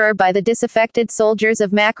declared emperor by the disaffected soldiers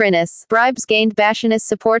of Macrinus. Bribes gained Bassianus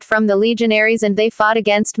support from the legionaries and they fought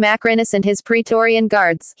against Macrinus and his Praetorian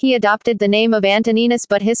guards. He adopted the name of Antoninus,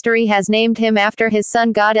 but history has named him after his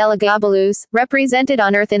sun god Elagabalus, represented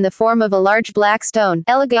on earth in the form of a large black stone.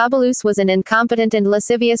 Elagabalus was an incompetent and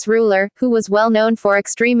lascivious ruler, who was well known for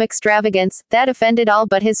extreme extravagance, that offended all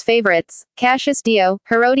but his favorites. Cassius Dio,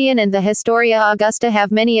 Herodian and the Historia Augusta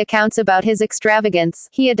have many accounts about his extravagance.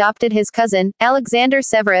 He adopted his cousin, Alexander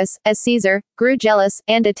Severus, as Caesar, grew jealous,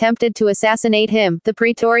 and attempted to assassinate him. The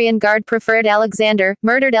Praetorian Guard preferred Alexander,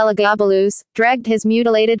 murdered Elagabalus, dragged his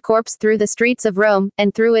mutilated corpse through the streets of Rome,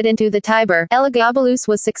 and threw it into the Tiber. Elagabalus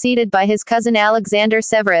was succeeded by his cousin Alexander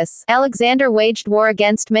Severus. Alexander waged war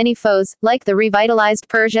against many foes, like the revitalized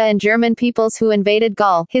Persia and German peoples who invaded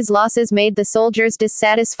Gaul. His losses made the soldiers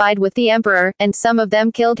dissatisfied with the emperor, and some of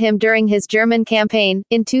them killed him during his German campaign.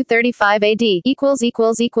 In 235 AD,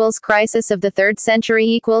 crisis of the 3rd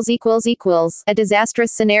century A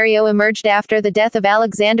disastrous scenario emerged after the death of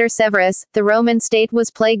Alexander Severus. The Roman state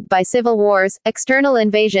was plagued by civil wars, external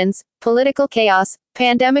invasions, political chaos,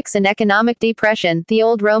 pandemics and economic depression. The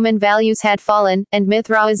old Roman values had fallen, and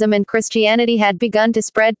Mithraism and Christianity had begun to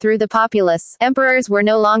spread through the populace. Emperors were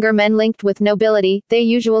no longer men linked with nobility, they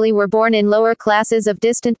usually were born in lower classes of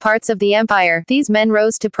distant parts of the empire. These men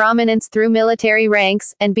rose to prominence through military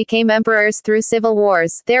ranks, and became emperors through civil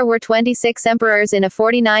wars. There were 26 emperors in a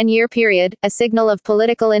 49-year period, a signal of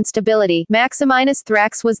political instability. Maximinus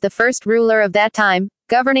Thrax was the first ruler of that time,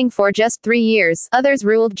 governing for just 3 years. Others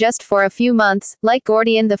ruled just for a few months, like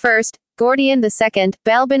Gordian I, Gordian II,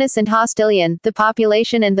 Balbinus and Hostilian. The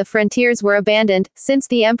population and the frontiers were abandoned, since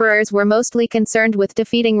the emperors were mostly concerned with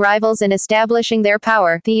defeating rivals and establishing their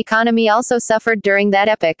power. The economy also suffered during that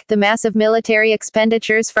epoch. The massive military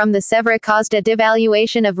expenditures from the Severa caused a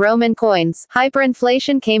devaluation of Roman coins.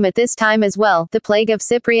 Hyperinflation came at this time as well. The plague of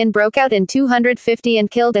Cyprian broke out in 250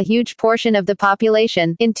 and killed a huge portion of the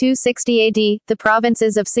population. In 260 AD, the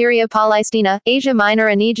provinces of Syria, Palestina, Asia Minor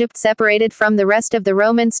and Egypt separated from the rest of the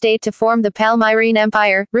Roman state to form the Palmyrene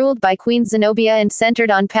Empire, ruled by Queen Zenobia and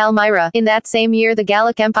centered on Palmyra. In that same year the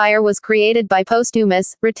Gallic Empire was created by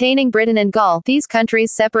Postumus, retaining Britain and Gaul. These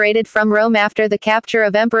countries separated from Rome after the capture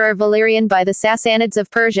of Emperor Valerian by the Sassanids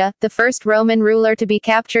of Persia, the first Roman ruler to be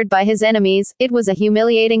captured by his enemies. It was a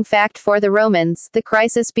humiliating fact for the Romans. The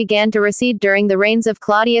crisis began to recede during the reigns of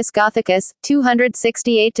Claudius Gothicus,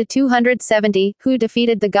 268–270, who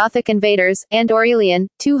defeated the Gothic invaders, and Aurelian,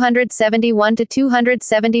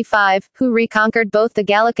 271–275, who reconquered both the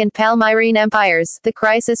Gallic and Palmyrene empires. The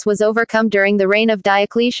crisis was overcome during the reign of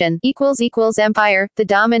Diocletian. Empire, the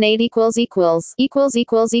dominate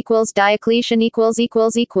Diocletian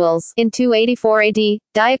In 284 AD,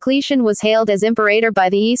 Diocletian was hailed as imperator by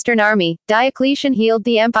the Eastern Army. Diocletian healed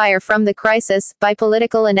the empire from the crisis by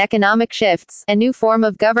political and economic shifts. A new form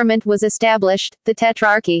of government was established, the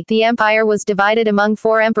Tetrarchy. The empire was divided among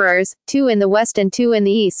 4 emperors, 2 in the west and 2 in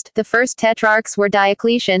the east. The first tetrarchs were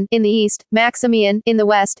Diocletian in the east, Maximian in the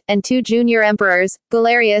west, and 2 junior emperors,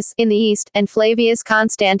 Galerius in the east, and Flavius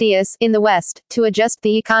Constantius in the west. To adjust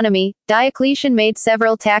the economy, Diocletian made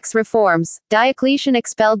several tax reforms. Diocletian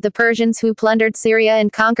expelled the Persians who plundered Syria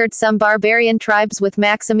and conquered some barbarian tribes with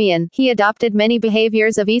Maximian. He adopted many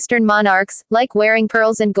behaviors of Eastern monarchs, like wearing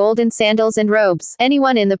pearls and golden sandals and robes.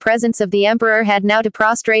 Anyone in the presence of the emperor had now to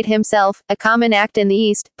prostrate himself, a common act in the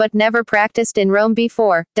East, but never practiced in Rome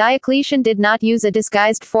before. Diocletian did not use a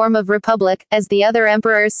disguised form of republic, as the other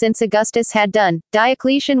emperors since Augustus had done.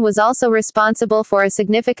 Diocletian was also responsible for a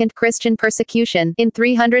significant Christian persecution. In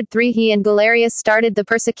 303 he and Galerius started the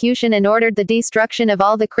persecution and ordered the destruction of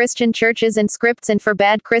all the Christian churches and scripts and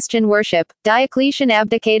forbade Christian worship. Diocletian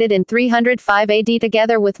abdicated in 305 AD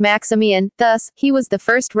together with Maximian, thus, he was the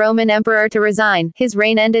first Roman emperor to resign. His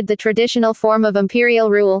reign ended the traditional form of imperial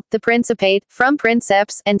rule, the Principate, from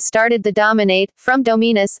Princeps, and started the Dominate, from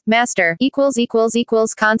Dominus, master, ==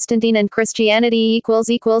 Constantine and Christianity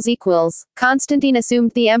 == Constantine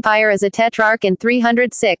assumed the empire as a tetrarch in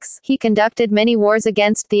 306. He conducted many wars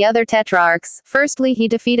against the other tetrarchs. Firstly, he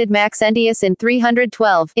defeated Maxentius in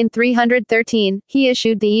 312. In 313, he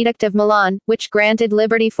issued the Edict of Milan, which granted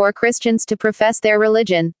liberty for Christians to profess their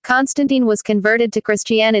religion. Constantine was converted to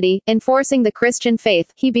Christianity, enforcing the Christian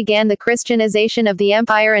faith. He began the Christianization of the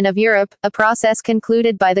empire and of Europe, a process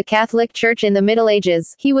concluded by the Catholic Church in the Middle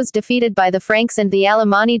Ages. He was defeated by the Franks and the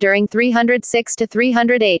Alemanni during 306 to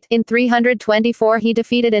 308. In 324 he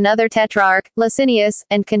defeated another tetrarch, Licinius,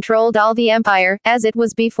 and controlled all the empire, as it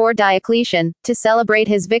was before Diocletian. To celebrate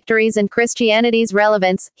his victories and Christianity's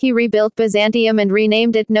relevance, he rebuilt Byzantium and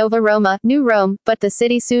renamed it Nova Roma, New Rome, but the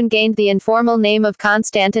city soon gained the informal name of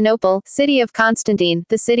Constantinople, City of Constantine.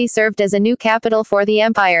 The city served as a new capital for the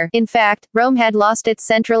empire. In fact, Rome had lost its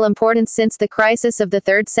central importance since the crisis of the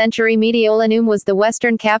 3rd century. Mediolanum was the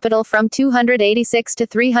western capital from 286 to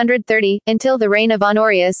 330, until the reign of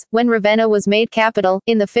Honorius, when Ravenna was made capital,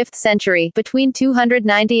 in the 5th century. Between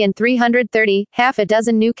 290 and 330, half a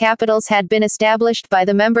dozen new capitals had been established by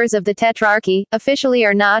the members of the Tetrarchy, officially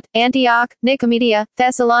or not: Antioch, Nicomedia,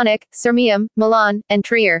 Thessalonica, Sirmium, Milan, and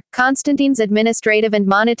Trier. Constantine's administrative and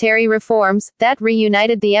monetary reforms, that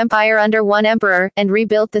reunited the empire under one emperor, and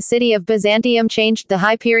rebuilt the city of Byzantium, changed the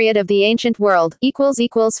high period of the ancient world.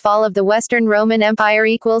 Fall of the Western Roman Empire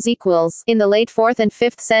In the late 4th and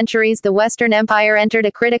 5th centuries, the Western Empire entered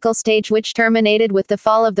a critical stage which terminated with the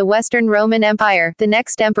fall of the Western Roman Empire. The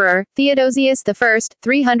next emperor, Theodosius I,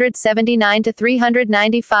 379 to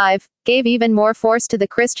 395, gave even more force to the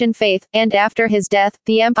Christian faith, and after his death,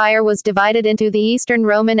 the empire was divided into the Eastern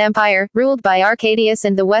Roman Empire, ruled by Arcadius,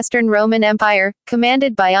 and the Western Roman Empire,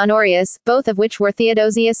 commanded by Honorius, both of which were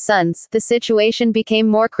Theodosius' sons. The situation became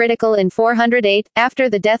more critical in 408, after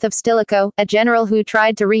the death of Stilicho, a general who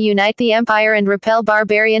tried to reunite the empire and repel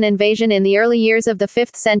barbarian invasion in the early years of the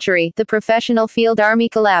 5th century. The professional field army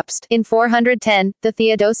collapsed. In 410, the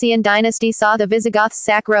Theodosian dynasty saw the Visigoths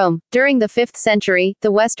sack Rome. During the 5th century,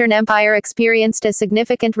 the Western Empire experienced a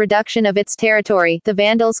significant reduction of its territory. The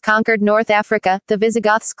Vandals conquered North Africa, the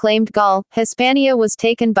Visigoths claimed Gaul, Hispania was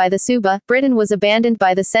taken by the Sueba, Britain was abandoned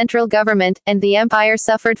by the central government, and the empire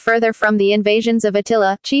suffered further from the invasions of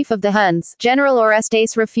Attila, chief of the Huns. General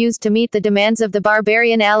Orestes refused to meet the demands of the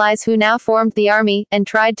barbarian allies who now formed the army, and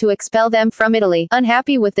tried to expel them from Italy.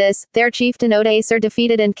 Unhappy with this, their chieftain Odoacer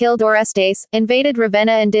defeated and killed Orestes, invaded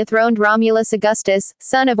Ravenna and dethroned Romulus Augustus,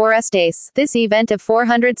 son of Orestes. This event of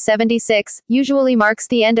 476 usually marks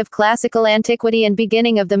the end of classical antiquity and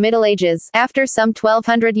beginning of the Middle Ages. After some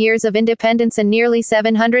 1200 years of independence and nearly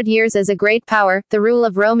 700 years as a great power, the rule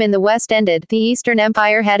of Rome in the West ended. The Eastern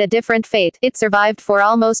Empire had a different fate. It survived for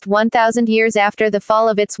almost 1,000 years after the fall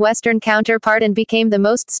of its Western counterpart and became the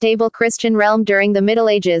most stable Christian realm during the Middle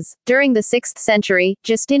Ages. During the 6th century,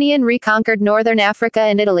 Justinian reconquered northern Africa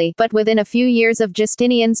and Italy, but within a few years of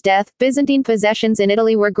Justinian's death, Byzantine possessions in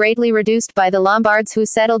Italy were greatly reduced by the Lombards who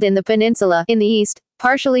settled in the peninsula. In the east,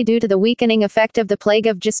 partially due to the weakening effect of the plague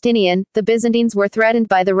of Justinian, the Byzantines were threatened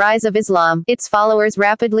by the rise of Islam. Its followers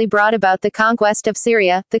rapidly brought about the conquest of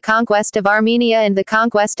Syria, the conquest of Armenia, and the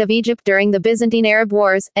conquest of Egypt during the Byzantine-Arab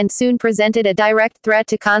Wars, and soon presented a direct threat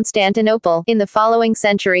to Constantinople. In the following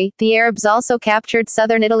century, the Arabs also captured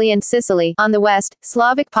southern Italy and Sicily. On the west,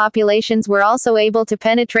 Slavic populations were also able to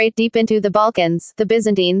penetrate deep into the Balkans. The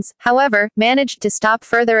Byzantines, however, managed to stop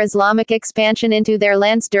further Islamic expansion into their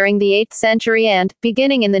lands during the 8th century and,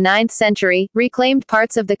 beginning in the 9th century, reclaimed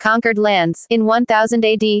parts of the conquered lands. In 1000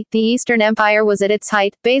 AD, the Eastern Empire was at its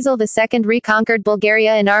height. Basil II reconquered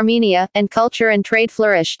Bulgaria and Armenia, and culture and trade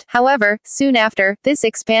flourished. However, soon after, this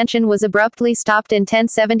expansion was abruptly stopped in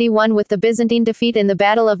 1071 with the Byzantine defeat in the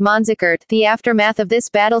Battle of Manzikert. The aftermath of this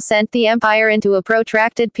battle sent the empire into a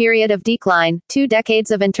protracted period of decline. 2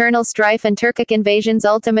 decades of internal strife and Turkic invasions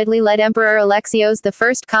ultimately led Emperor Alexios I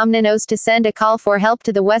Komnenos to send a call for help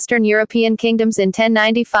to the Western European kingdoms in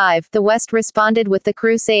 1095. The West responded with the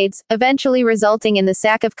Crusades, eventually resulting in the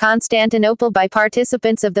sack of Constantinople by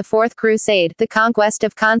participants of the Fourth Crusade. The conquest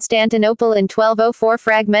of Constantinople in 1204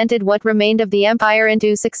 fragmented what remained of the empire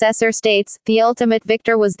into successor states. The ultimate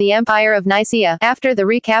victor was the Empire of Nicaea. After the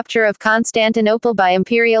recapture of Constantinople by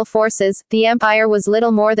imperial forces, the empire was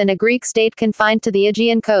little more than a Greek state confined to the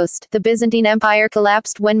Aegean coast. The Byzantine Empire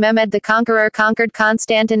collapsed when Mehmed the Conqueror conquered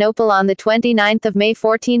Constantinople on the 29th of May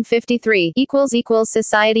 1453.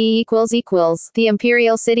 Society == The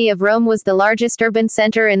imperial city of Rome was the largest urban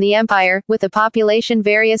center in the empire, with a population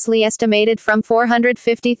variously estimated from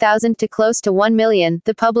 450,000 to close to 1 million.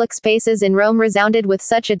 The public spaces in Rome resounded with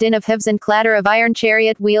such a din of hooves and clatter of iron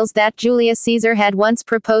chariot wheels that Julius Caesar had once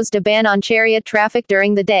proposed a ban on chariot traffic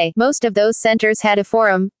during the day. Most of those centers had a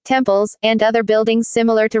forum, temples, and other buildings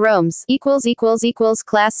similar to Rome's.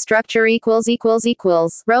 Class structure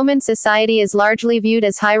Roman society is largely viewed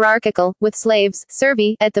as hierarchical, with slaves,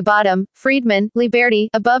 servi, at the bottom, freedmen, liberti,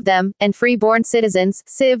 above them, and free-born citizens,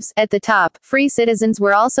 civs, at the top. Free citizens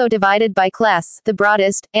were also divided by class. The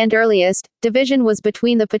broadest, and earliest, division was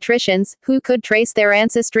between the patricians, who could trace their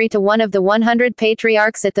ancestry to one of the 100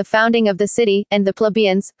 patriarchs at the founding of the city, and the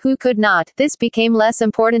plebeians, who could not. This became less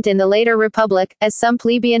important in the later republic, as some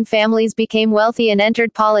plebeian families became wealthy and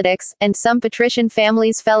entered politics, and some patrician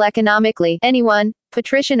families fell economically. Anyone,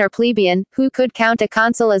 patrician or plebeian, who could count a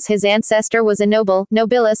consul as his ancestor was a noble,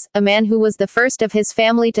 nobilis, a man who was the first of his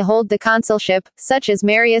family to hold the consulship, such as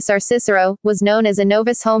Marius or Cicero, was known as a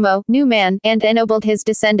novus homo, new man, and ennobled his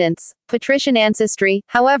descendants. Patrician ancestry,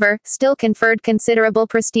 however, still conferred considerable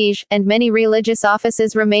prestige, and many religious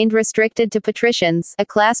offices remained restricted to patricians. A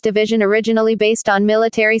class division originally based on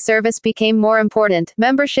military service became more important.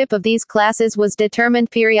 Membership of these classes was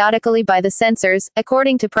determined periodically by the censors,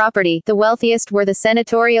 according to property. The wealthiest were the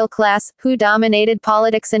senatorial class, who dominated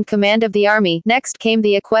politics and command of the army. Next came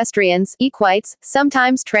the equestrians, equites,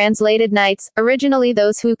 sometimes translated knights, originally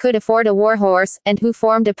those who could afford a war horse, and who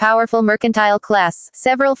formed a powerful mercantile class.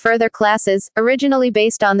 Several further classes, originally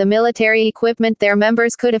based on the military equipment their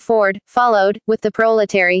members could afford, followed, with the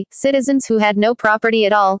proletary, citizens who had no property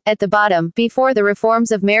at all, at the bottom. Before the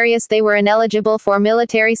reforms of Marius they were ineligible for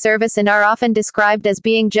military service and are often described as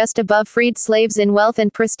being just above freed slaves in wealth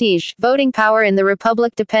and prestige. Voting power in the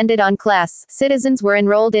republic depended on class. Citizens were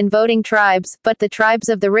enrolled in voting tribes, but the tribes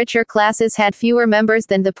of the richer classes had fewer members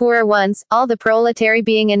than the poorer ones, all the proletary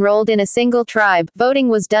being enrolled in a single tribe. Voting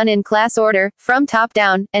was done in class order, from top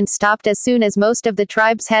down, and stopped as soon as most of the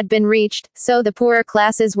tribes had been reached, so the poorer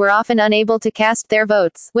classes were often unable to cast their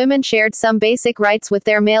votes. Women shared some basic rights with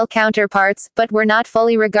their male counterparts, but were not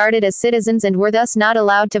fully regarded as citizens and were thus not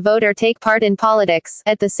allowed to vote or take part in politics.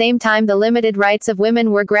 At the same time the limited rights of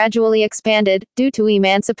women were gradually expanded, due to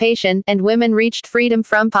emancipation, and women reached freedom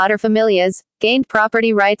from paterfamilias, gained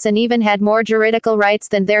property rights and even had more juridical rights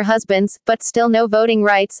than their husbands, but still no voting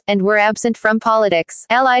rights, and were absent from politics.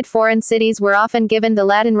 Allied foreign cities were often given the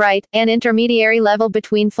Latin Rite, an intermediary level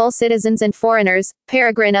between full citizens and foreigners,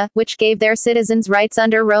 peregrina, which gave their citizens rights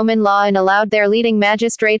under Roman law and allowed their leading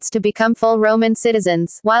magistrates to become full Roman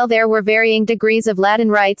citizens. While there were varying degrees of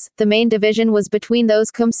Latin rights, the main division was between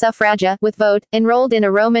those cum suffragia, with vote, enrolled in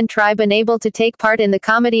a Roman tribe and able to take part in the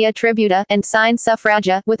comitia tributa, and sine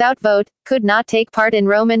suffragia, without vote, could not take part in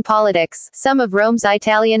Roman politics. Some of Rome's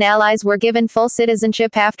Italian allies were given full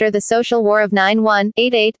citizenship after the Social War of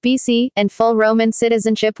 91-88 BC, and full Roman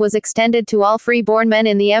citizenship was extended to all free-born men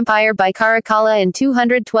in the empire by Caracalla in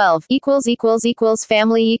 212.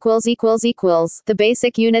 Family The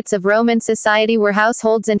basic units of Roman society were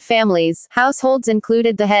households and families. Households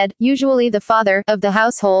included the head, usually the father, of the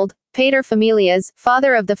household, paterfamilias,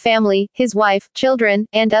 father of the family, his wife, children,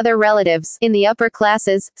 and other relatives. In the upper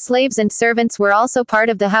classes, slaves and servants were also part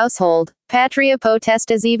of the household. Patria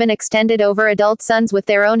potestas even extended over adult sons with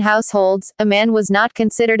their own households. A man was not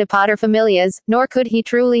considered a paterfamilias, nor could he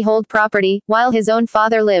truly hold property, while his own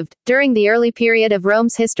father lived. During the early period of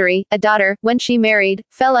Rome's history, a daughter, when she married,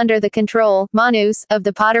 fell under the control, manus, of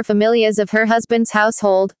the paterfamilias of her husband's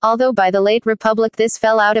household, although by the late Republic this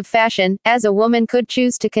fell out of fashion, as a woman could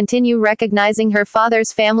choose to continue recognizing her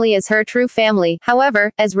father's family as her true family.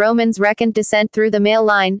 However, as Romans reckoned descent through the male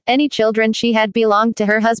line, any children she had belonged to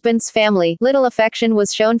her husband's family. Little affection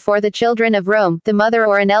was shown for the children of Rome. The mother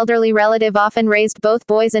or an elderly relative often raised both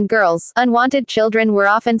boys and girls. Unwanted children were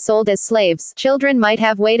often sold as slaves. Children might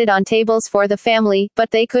have waited on tables for the family,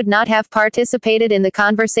 but they could not have participated in the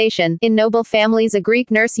conversation. In noble families a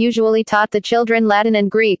Greek nurse usually taught the children Latin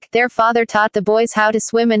and Greek. Their father taught the boys how to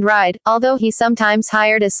swim and ride, although he sometimes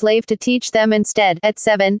hired a slave to teach them instead. At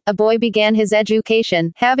 7, a boy began his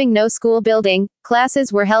education. Having no school building,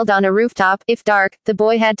 classes were held on a rooftop. If dark, the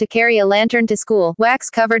boy had to carry a lantern to school.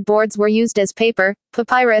 Wax-covered boards were used as paper,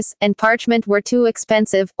 Papyrus and parchment were too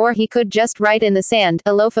expensive, or he could just write in the sand.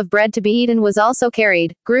 A loaf of bread to be eaten was also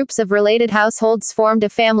carried. Groups of related households formed a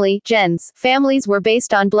family, gens. Families were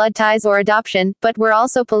based on blood ties or adoption, but were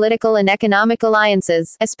also political and economic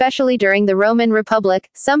alliances. Especially during the Roman Republic,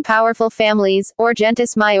 some powerful families, or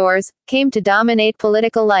gentes maiores, came to dominate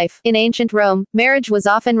political life. In ancient Rome, marriage was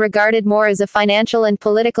often regarded more as a financial and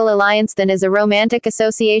political alliance than as a romantic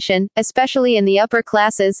association, especially in the upper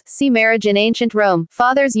classes. See marriage in ancient Rome.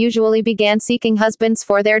 Fathers usually began seeking husbands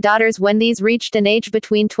for their daughters when these reached an age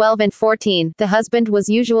between 12 and 14. The husband was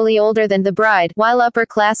usually older than the bride, while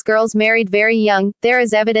upper-class girls married very young. There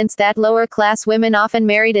is evidence that lower-class women often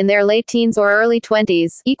married in their late teens or early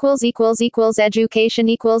 20s. Education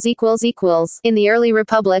In the early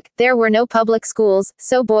republic, there were no public schools,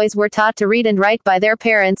 so boys were taught to read and write by their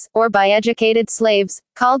parents, or by educated slaves,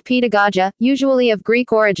 called pedagogia, usually of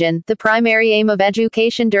Greek origin. The primary aim of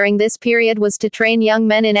education during this period was to train young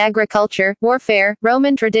men in agriculture, warfare,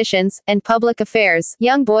 Roman traditions, and public affairs.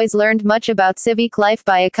 Young boys learned much about civic life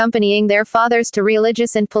by accompanying their fathers to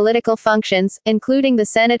religious and political functions, including the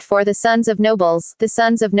Senate for the sons of nobles. The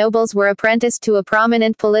sons of nobles were apprenticed to a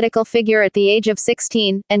prominent political figure at the age of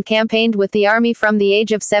 16, and campaigned with the army from the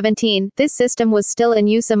age of 17. This system was still in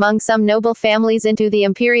use among some noble families into the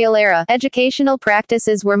imperial era. Educational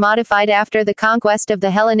practices were modified after the conquest of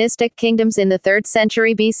the Hellenistic kingdoms in the 3rd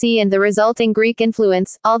century BC and the resulting Greek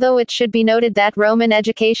influence, although it should be noted that Roman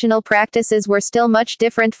educational practices were still much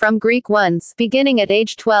different from Greek ones. Beginning at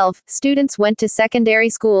age 12, students went to secondary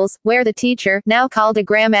schools, where the teacher, now called a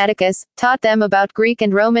grammaticus, taught them about Greek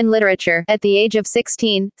and Roman literature. At the age of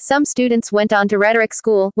 16, some students went on to rhetoric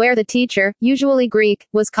school, where the teacher, usually Greek,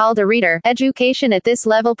 was called a reader. Education at this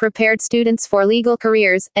level prepared students for legal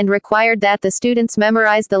careers, and required that the students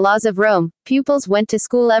memorize the laws of Rome. Pupils went to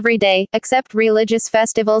school every day, except religious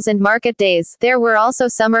festivals and market days. There were also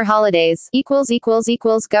summer holidays.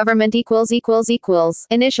 Government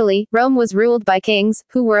Initially, Rome was ruled by kings,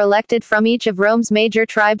 who were elected from each of Rome's major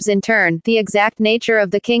tribes in turn. The exact nature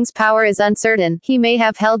of the king's power is uncertain. He may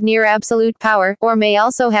have held near absolute power, or may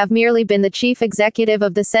also have merely been the chief executive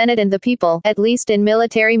of the Senate and the people. At least in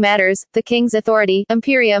military matters, the king's authority,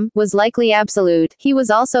 imperium, was likely absolute. He was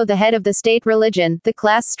also the head of the state religion. The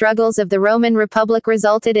class struggles of the Roman Republic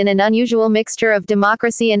resulted in an unusual mixture of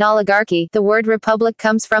democracy and oligarchy. The word republic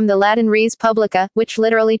comes from the Latin res publica, which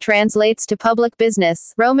literally translates to public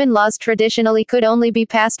business. Roman laws traditionally could only be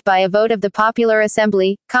passed by a vote of the popular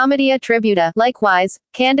assembly, comitia tributa. Likewise,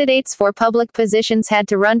 candidates for public positions had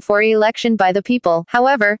to run for election by the people.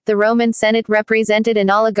 However, the Roman Senate represented an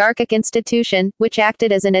oligarchic institution, which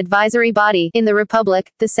acted as an advisory body. In the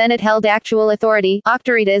Republic, the Senate held actual authority,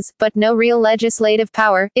 auctoritas, but no real legislative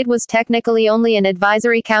power. It was technically only an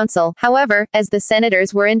advisory council. However, as the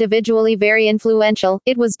senators were individually very influential,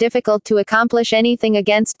 it was difficult to accomplish anything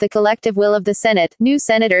against the collective will of the Senate. New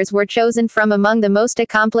senators were chosen from among the most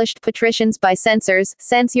accomplished patricians by censors,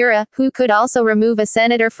 censura, who could also remove a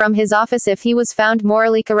senator from his office if he was found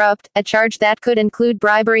morally corrupt, a charge that could include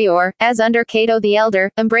bribery or, as under Cato the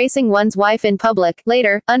Elder, embracing one's wife in public.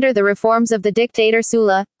 Later, under the reforms of the dictator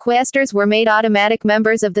Sulla, quaestors were made automatic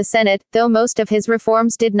members of the Senate, though most of his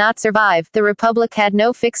reforms did not survive. The Republic had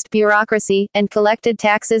no fixed bureaucracy, and collected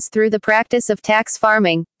taxes through the practice of tax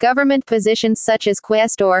farming. Government positions such as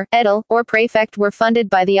quaestor, edile, or prefect were funded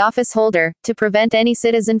by the office holder. To prevent any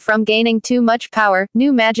citizen from gaining too much power,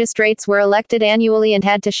 new magistrates were elected annually and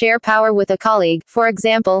had to share power with a colleague. For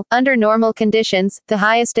example, under normal conditions, the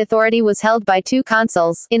highest authority was held by 2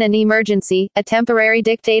 consuls. In an emergency, a temporary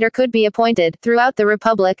dictator could be appointed. Throughout the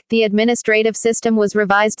Republic, the administrative system was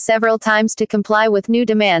revised several times to comply with new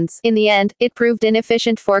demands. In the end, it proved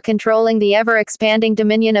inefficient for controlling the ever-expanding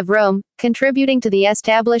dominion of Rome, contributing to the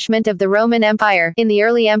establishment of the Roman Empire. In the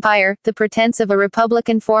early empire, the pretense of a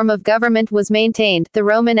republican form of government was maintained. The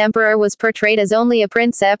Roman emperor was portrayed as only a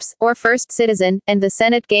princeps, or first citizen, and the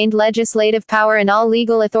Senate gained legislative power and all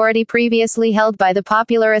legal authority previously held by the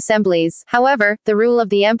popular assemblies. However, the rule of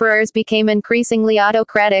the emperors became increasingly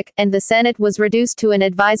autocratic, and the Senate was reduced to an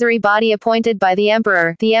advisory body appointed by the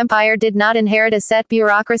emperor. The empire did not inherit a set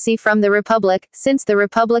bureaucracy from the Republic, since the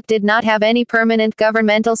Republic did not have any permanent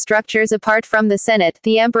governmental structures apart from the Senate.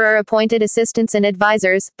 The emperor appointed assistants and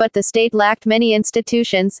advisors, but the state lacked many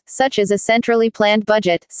institutions, such as a centrally planned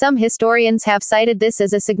budget. Some historians have cited this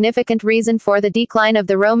as a significant reason for the decline of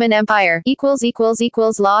the Roman Empire.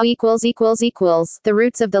 Law The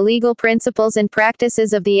roots of the legal principles and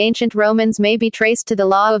practices of the ancient Romans may be traced to the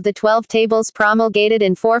law of the 12 tables promulgated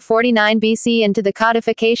in 449 BC and to the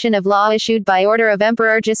codification of law issued by order of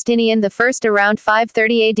Emperor Justinian I around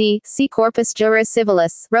 530 AD. See Corpus Juris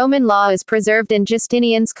Civilis. Roman law law is preserved in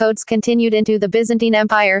Justinian's codes continued into the Byzantine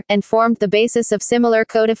Empire, and formed the basis of similar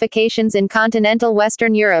codifications in continental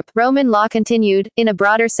Western Europe. Roman law continued, in a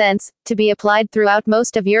broader sense, to be applied throughout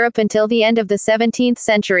most of Europe until the end of the 17th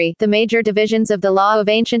century. The major divisions of the law of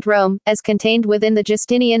ancient Rome, as contained within the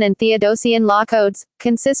Justinian and Theodosian law codes,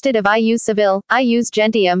 consisted of ius civil, ius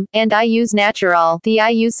gentium, and ius natural. The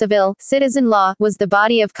ius civil, citizen law, was the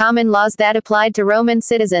body of common laws that applied to Roman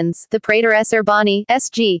citizens. The praetores urbani,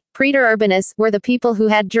 SG, praetor urbanus, were the people who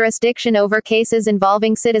had jurisdiction over cases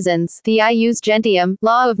involving citizens. The ius gentium,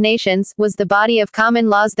 law of nations, was the body of common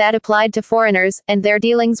laws that applied to foreigners, and their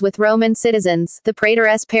dealings with Roman citizens. The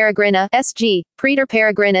praetores peregrina, SG, praetor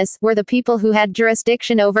peregrinus, were the people who had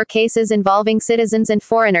jurisdiction over cases involving citizens and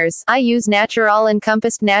foreigners. Ius natural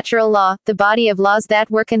encompassed natural law, the body of laws that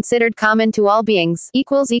were considered common to all beings.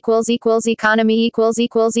 Economy.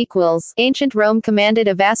 Ancient Rome commanded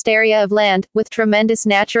a vast area of land, with tremendous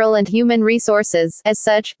natural and human resources. As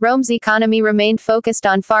such, Rome's economy remained focused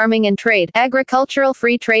on farming and trade. Agricultural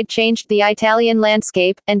free trade changed the Italian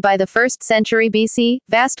landscape, and by the 1st century BC,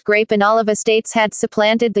 vast grape and olive estates had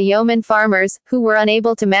supplanted the yeoman farmers, who were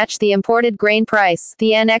unable to match the imported grain price.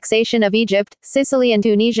 The annexation of Egypt, Sicily and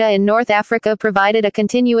Tunisia in North Africa provided a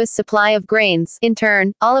continuous supply of grains. In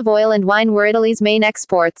turn, olive oil and wine were Italy's main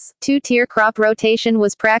exports. Two-tier crop rotation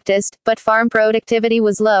was practiced, but farm productivity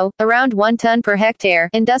was low, around 1 ton per hectare.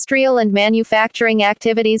 Industrial and manufacturing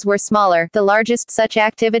activities were smaller. The largest such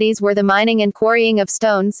activities were the mining and quarrying of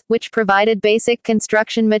stones, which provided basic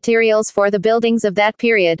construction materials for the buildings of that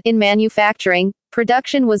period. In manufacturing,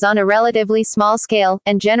 production was on a relatively small scale,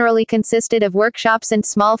 and generally consisted of workshops and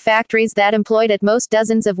small factories that employed at most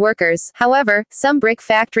dozens of workers. However, some brick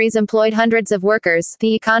factories employed hundreds of workers.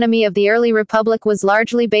 The economy of the early republic was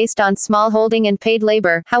largely based on smallholding and paid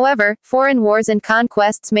labor. However, foreign wars and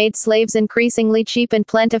conquests made slaves increasingly cheap and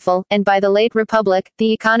plentiful, and by the late republic,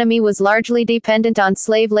 the economy was largely dependent on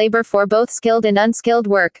slave labor for both skilled and unskilled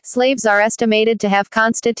work. Slaves are estimated to have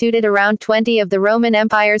constituted around 20 of the Roman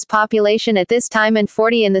Empire's population at this time and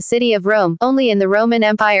 40 in the city of Rome. Only in the Roman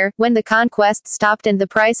Empire, when the conquest stopped and the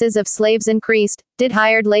prices of slaves increased, did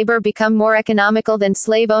hired labor become more economical than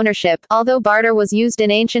slave ownership. Although barter was used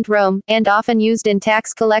in ancient Rome, and often used in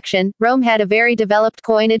tax collection, Rome had a very developed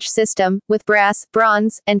coinage system, with brass,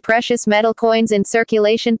 bronze, and precious metal coins in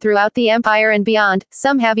circulation throughout the empire and beyond.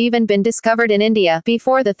 Some have even been discovered in India.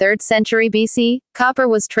 Before the 3rd century BC, copper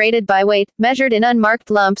was traded by weight, measured in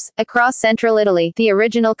unmarked lumps, across central Italy. The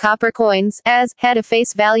original copper coins, as, had a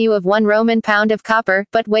face value of 1 Roman pound of copper,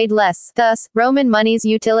 but weighed less. Thus, Roman money's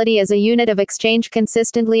utility as a unit of exchange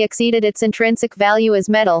consistently exceeded its intrinsic value as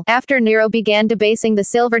metal. After Nero began debasing the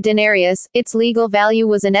silver denarius, its legal value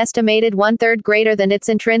was an estimated 1/3 greater than its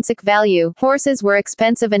intrinsic value. Horses were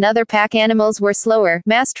expensive and other pack animals were slower.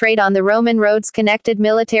 Mass trade on the Roman roads connected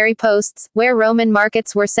military posts, where Roman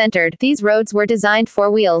markets were centered. These roads were designed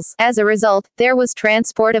for wheels. As a result, there was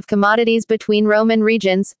transport of commodities between Roman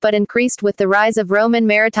regions, but increased with the rise of Roman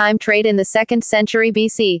maritime trade in the 2nd century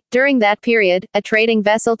BC. During that period, a trading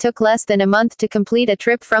vessel took less than a month to complete a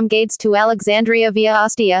trip from Gades to Alexandria via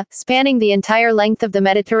Ostia, spanning the entire length of the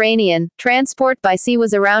Mediterranean. Transport by sea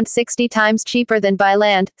was around 60 times cheaper than by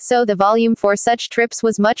land, so the volume for such trips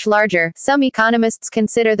was much larger. Some economists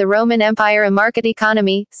consider the Roman Empire a market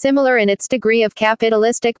economy, similar in its degree of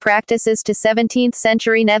capitalistic practices to 17th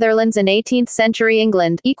century Netherlands and 18th century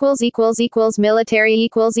England. Military.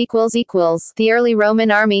 The early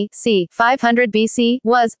Roman army, c. 500 BC,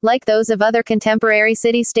 was, like those of other contemporary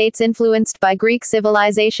city-states influenced by Greek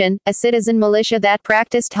civilization, a citizen militia that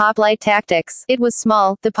practiced hoplite tactics. It was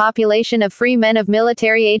small, the population of free men of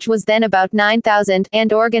military age was then about 9,000,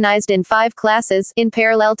 and organized in 5 classes, in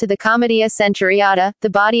parallel to the Commedia Centuriata, the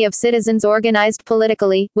body of citizens organized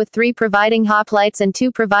politically, with 3 providing hoplites and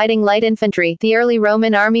 2 providing light infantry. The early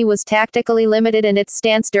Roman army was tactically limited and its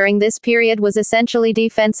stance during this period was essentially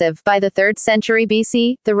defensive. By the 3rd century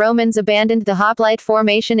BC, the Romans abandoned the hoplite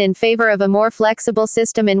formation in favor of a more flexible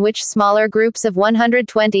system in which smaller groups of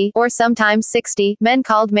 120, or sometimes 60, men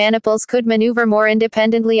called maniples could maneuver more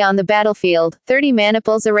independently on the battlefield. 30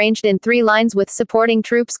 maniples arranged in 3 lines with supporting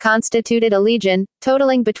troops constituted a legion,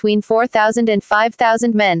 totaling between 4,000 and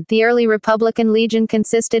 5,000 men. The early Republican legion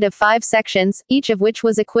consisted of 5 sections, each of which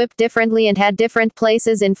was equipped differently and had different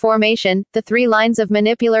places in formation. The 3 lines of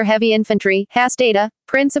manipular heavy infantry, hastata,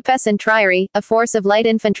 Principes and Triarii, a force of light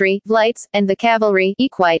infantry, Vlites, and the cavalry,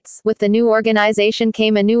 Equites. With the new organization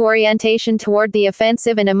came a new orientation toward the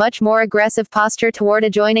offensive and a much more aggressive posture toward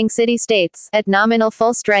adjoining city-states. At nominal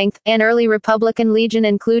full strength, an early Republican legion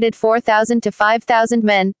included 4,000 to 5,000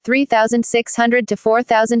 men, 3,600 to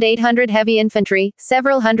 4,800 heavy infantry,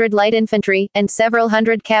 several hundred light infantry, and several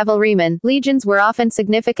hundred cavalrymen. Legions were often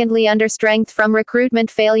significantly under strength from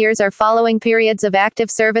recruitment failures or following periods of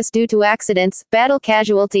active service due to accidents, battle casualties,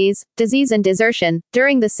 disease and desertion.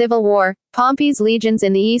 During the Civil War, Pompey's legions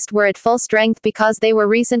in the east were at full strength because they were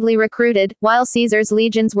recently recruited, while Caesar's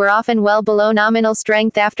legions were often well below nominal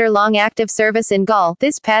strength after long active service in Gaul.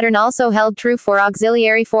 This pattern also held true for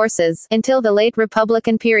auxiliary forces. Until the late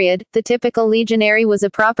Republican period, the typical legionary was a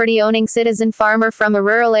property-owning citizen farmer from a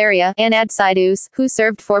rural area, an adsidus, who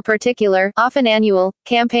served for particular, often annual,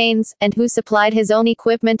 campaigns, and who supplied his own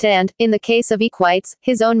equipment and, in the case of Equites,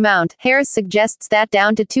 his own mount. Harris suggests that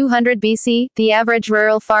down to 200 BC, the average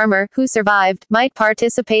rural farmer, who survived, might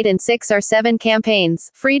participate in 6 or 7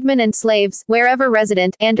 campaigns. Freedmen and slaves, wherever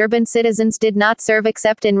resident, and urban citizens did not serve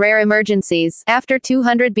except in rare emergencies. After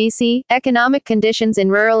 200 BC, economic conditions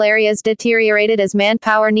in rural areas deteriorated as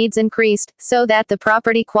manpower needs increased, so that the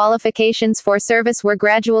property qualifications for service were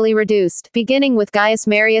gradually reduced. Beginning with Gaius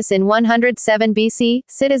Marius in 107 BC,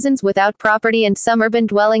 citizens without property and some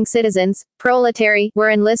urban-dwelling citizens, proletary,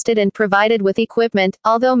 were enlisted and provided with equipment,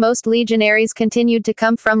 although most legionaries continued to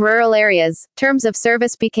come from rural areas. Terms of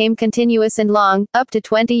service became continuous and long, up to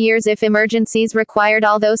 20 years if emergencies required,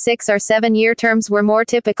 although 6 or 7-year terms were more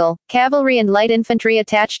typical. Cavalry and light infantry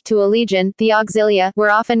attached to a legion, the auxilia,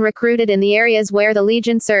 were often recruited in the areas where the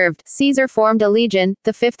legion served. Caesar formed a legion,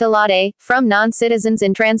 the fifth Alatae, from non-citizens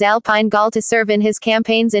in Transalpine Gaul to serve in his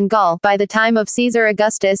campaigns in Gaul. By the time of Caesar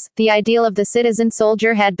Augustus, the ideal of the citizen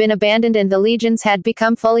soldier had been abandoned and the legions had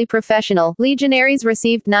become fully professional. Legionaries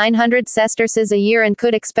received 900 sesterces a year and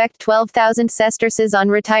could expect 12,000 sesterces on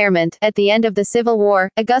retirement. At the end of the Civil War,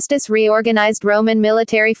 Augustus reorganized Roman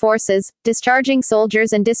military forces, discharging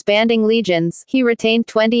soldiers and disbanding legions. He retained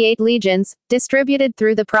 28 legions, distributed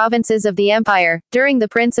through the provinces of the empire. During the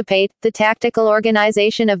Principate, the tactical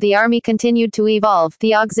organization of the army continued to evolve.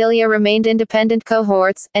 The auxilia remained independent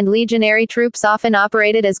cohorts, and legionary troops often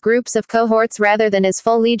operated as groups of cohorts rather than as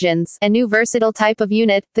full legions. A new versatile type of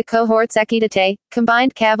unit, the cohorts equidatae,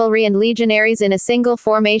 combined cavalry and legionaries in a single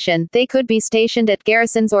formation. They could be stationed at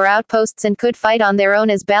garrisons or outposts and could fight on their own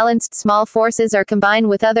as balanced small forces or combine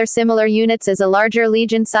with other similar units as a larger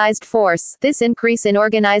legion-sized force. This increase in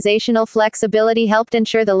organizational flexibility helped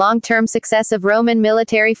ensure the long-term success of Roman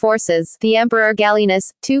military forces. The Emperor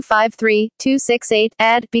Gallienus, 253-268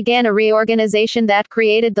 AD, began a reorganization that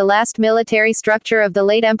created the last military structure of the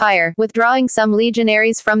late empire. Withdrawing some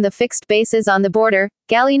legionaries from the fixed bases on the border,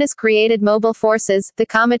 Gallienus created mobile forces, the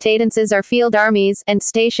comitatenses or field armies, and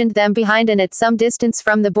stationed them behind and at some distance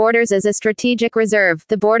from the borders as a strategic reserve.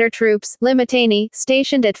 The border troops, limitani,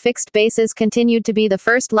 stationed at fixed bases continued to be the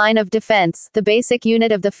first line of defense. The basic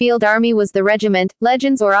unit of the field army was the regiment,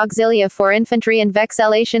 legions or auxilia for infantry and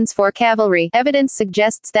vexellations for cavalry. Evidence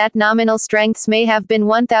suggests that nominal strengths may have been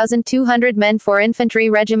 1,200 men for infantry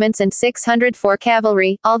regiments and 600 for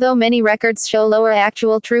cavalry, although many records show lower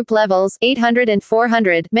actual troop levels, 800 and 400.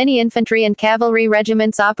 Many infantry and cavalry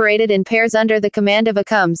regiments operated in pairs under the command of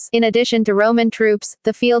acums. In addition to Roman troops,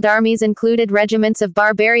 the field armies included regiments of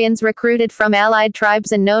barbarians recruited from allied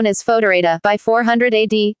tribes and known as foederata. By 400 AD,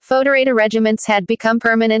 foederata regiments had become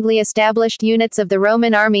permanently established units of the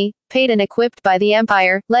Roman army, paid and equipped by the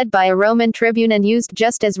empire, led by a Roman tribune and used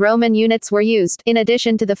just as Roman units were used. In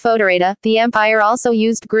addition to the foederata, the empire also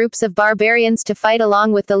used groups of barbarians to fight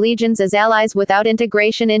along with the legions as allies without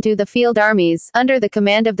integration into the field armies. Under the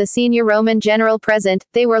command of the senior Roman general present,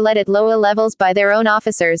 they were led at lower levels by their own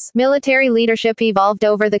officers. Military leadership evolved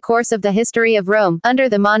over the course of the history of Rome. Under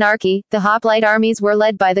the monarchy, the hoplite armies were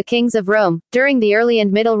led by the kings of Rome. During the early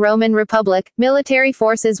and middle Roman Republic, military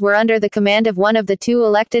forces were under the command of one of the 2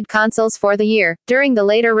 elected consuls for the year. During the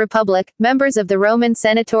later Republic, members of the Roman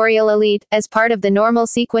senatorial elite, as part of the normal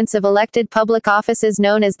sequence of elected public offices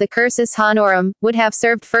known as the cursus honorum, would have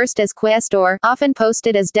served first as quaestor, often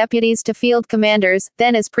posted as deputies to field commanders,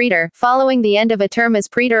 then as praetor. Following the end of a term as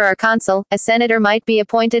praetor or consul, a senator might be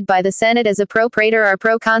appointed by the Senate as a propraetor or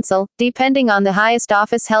proconsul, depending on the highest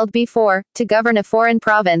office held before, to govern a foreign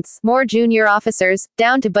province. More junior officers,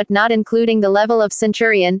 down to but not including the level of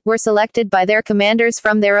centurion, were selected by their commanders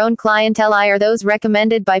from their own known clientelae are those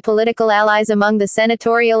recommended by political allies among the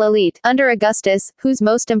senatorial elite. Under Augustus, whose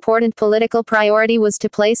most important political priority was to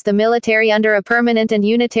place the military under a permanent and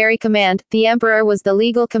unitary command, the emperor was the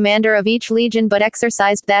legal commander of each legion but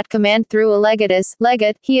exercised that command through a legatus,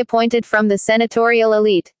 legate, he appointed from the senatorial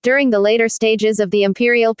elite. During the later stages of the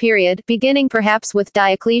imperial period, beginning perhaps with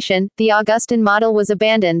Diocletian, the Augustan model was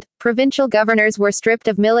abandoned. Provincial governors were stripped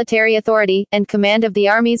of military authority, and command of the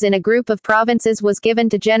armies in a group of provinces was given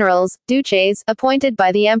to generals, duces, appointed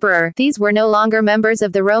by the emperor. These were no longer members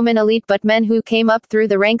of the Roman elite but men who came up through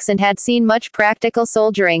the ranks and had seen much practical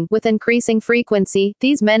soldiering. With increasing frequency,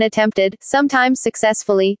 these men attempted, sometimes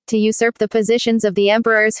successfully, to usurp the positions of the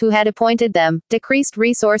emperors who had appointed them. Decreased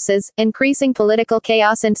resources, increasing political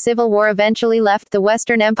chaos and civil war eventually left the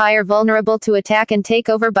Western Empire vulnerable to attack and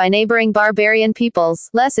takeover by neighboring barbarian peoples.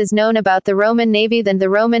 Less is known about the Roman navy than the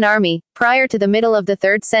Roman army. Prior to the middle of the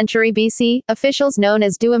 3rd century BC, officials known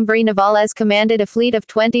as duumviri navales commanded a fleet of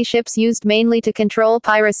 20 ships used mainly to control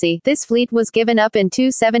piracy. This fleet was given up in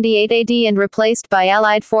 278 AD and replaced by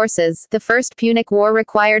Allied forces. The First Punic War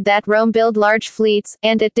required that Rome build large fleets,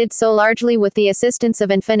 and it did so largely with the assistance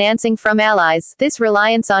of and financing from allies. This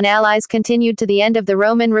reliance on allies continued to the end of the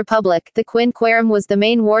Roman Republic. The Quinquerum was the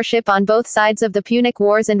main warship on both sides of the Punic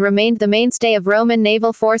Wars and remained the mainstay of Roman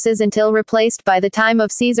naval forces until replaced by the time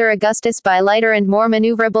of Caesar Augustus by lighter and more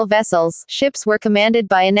maneuverable vessels. Ships were commanded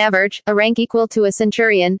by a navarch, a rank equal to a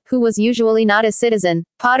centurion, who was usually not a citizen.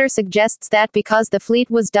 Potter suggests that because the fleet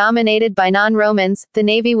was dominated by non-Romans, the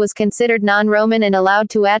navy was considered non-Roman and allowed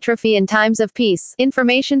to atrophy in times of peace.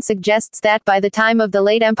 Information suggests that by the time of the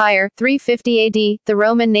late Empire, 350 AD, the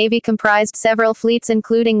Roman navy comprised several fleets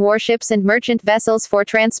including warships and merchant vessels for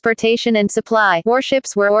transportation and supply.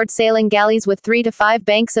 Warships were oared sailing galleys with 3 to 5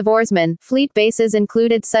 banks of oarsmen. Fleet bases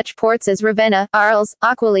included such ports as Ravenna, Arles,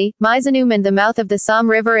 Aquili, Misenum and the mouth of the Somme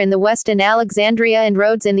River in the west and Alexandria and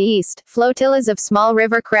Rhodes in the east. Flotillas of small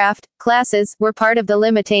river craft, classes, were part of the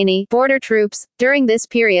limitani, border troops, during this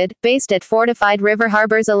period, based at fortified river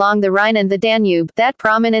harbors along the Rhine and the Danube. That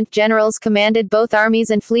prominent generals commanded both armies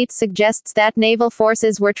and fleets suggests that naval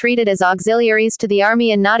forces were treated as auxiliaries to the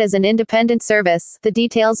army and not as an independent service. The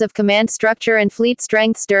details of command structure and fleet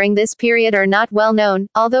strengths during this period are not well known,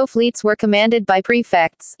 although fleets were commanded by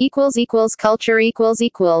prefects. Culture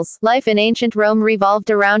Life in ancient Rome revolved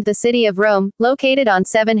around the city of Rome, located on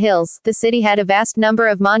 7 hills. The city had a vast number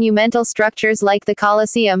of monumental structures like the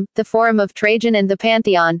Colosseum, the Forum of Trajan and the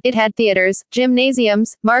Pantheon. It had theaters,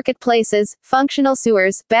 gymnasiums, marketplaces, functional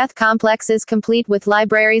sewers, bath complexes complete with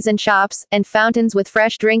libraries and shops, and fountains with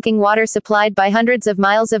fresh drinking water supplied by hundreds of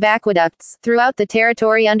miles of aqueducts. Throughout the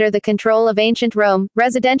territory under the control of ancient Rome,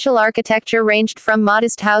 residential architecture ranged from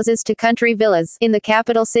modest houses to country villas. In the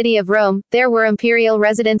capital city of Rome, there were imperial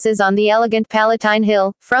residences on the elegant Palatine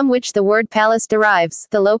Hill, from which the word palace derives.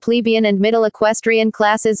 The low plebeian and middle equestrian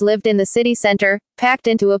classes lived in the city center, packed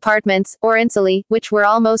into apartments, or insulae, which were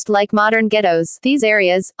almost like modern ghettos. These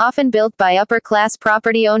areas, often built by upper-class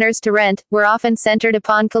property owners to rent, were often centered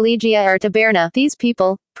upon collegia or taberna. These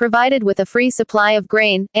people, provided with a free supply of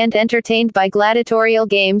grain, and entertained by gladiatorial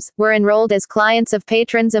games, were enrolled as clients of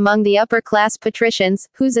patrons among the upper-class patricians,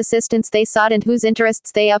 whose assistance they sought and whose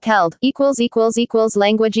interests they upheld. Language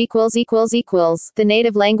The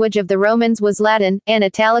native language of the Romans was Latin, an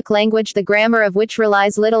Italic language the grammar of which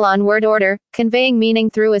relies little on word order, conveying meaning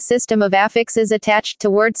through a system of affixes attached to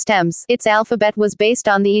word stems. Its alphabet was based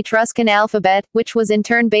on the Etruscan alphabet, which was in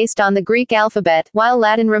turn based on the Greek alphabet. While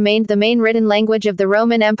Latin remained the main written language of the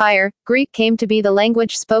Roman Empire, Greek came to be the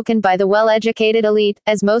language spoken by the well-educated elite,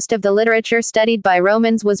 as most of the literature studied by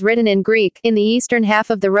Romans was written in Greek. In the eastern half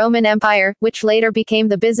of the Roman Empire, which later became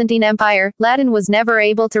the Byzantine Empire, Latin was never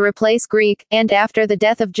able to replace Greek, and after the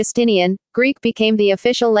death of Justinian, Greek became the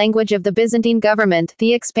official language of the Byzantine government.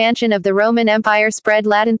 The expansion of the Roman Empire spread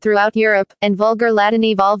Latin throughout Europe, and Vulgar Latin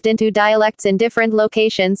evolved into dialects in different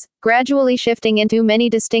locations, gradually shifting into many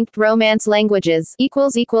distinct Romance languages.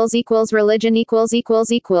 Religion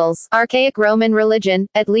Archaic Roman religion,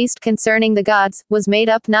 at least concerning the gods, was made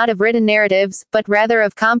up not of written narratives, but rather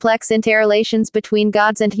of complex interrelations between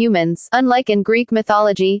gods and humans. Unlike in Greek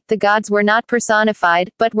mythology, the gods were not personified,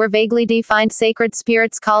 but were vaguely defined sacred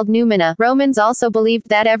spirits called noumena. Romans also believed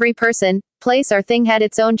that every person, place or thing had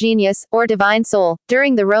its own genius, or divine soul.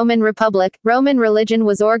 During the Roman Republic, Roman religion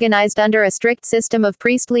was organized under a strict system of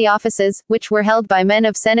priestly offices, which were held by men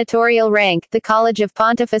of senatorial rank. The College of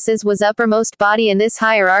Pontifices was uppermost body in this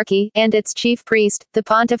hierarchy, and its chief priest, the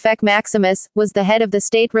Pontifex Maximus, was the head of the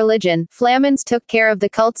state religion. Flamens took care of the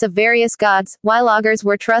cults of various gods, while augurs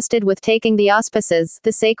were trusted with taking the auspices.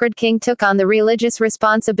 The sacred king took on the religious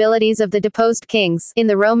responsibilities of the deposed kings. In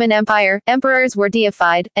the Roman Empire, emperors were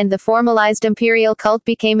deified, and the formalized imperial cult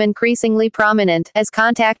became increasingly prominent. As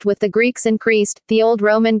contact with the Greeks increased, the old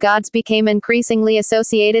Roman gods became increasingly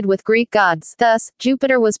associated with Greek gods. Thus,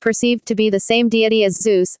 Jupiter was perceived to be the same deity as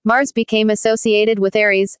Zeus, Mars became associated with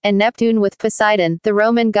Ares, and Neptune with Poseidon. The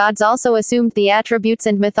Roman gods also assumed the attributes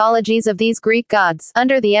and mythologies of these Greek gods.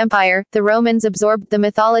 Under the empire, the Romans absorbed the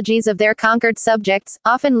mythologies of their conquered subjects,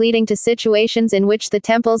 often leading to situations in which the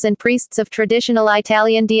temples and priests of traditional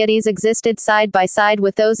Italian deities existed side by side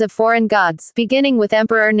with those of foreign gods. Beginning with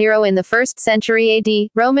Emperor Nero in the 1st century AD,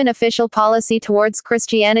 Roman official policy towards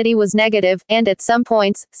Christianity was negative, and at some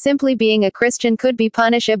points, simply being a Christian could be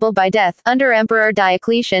punishable by death. Under Emperor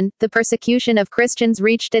Diocletian, the persecution of Christians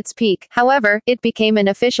reached its peak. However, it became an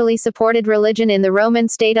officially supported religion in the Roman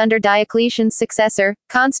state under Diocletian's successor,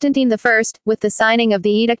 Constantine I, with the signing of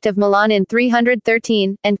the Edict of Milan in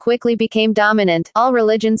 313, and quickly became dominant. All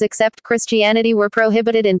religions except Christianity were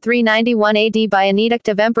prohibited in 391 AD by an edict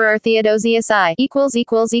of Emperor Theodosius I.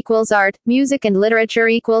 Art, music and literature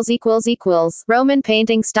Roman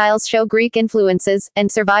painting styles show Greek influences,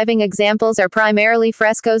 and surviving examples are primarily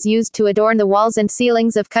frescoes used to adorn the walls and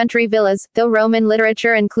ceilings of country villas, though Roman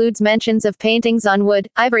literature includes mentions of paintings on wood,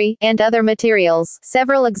 ivory, and other materials.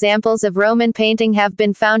 Several examples of Roman painting have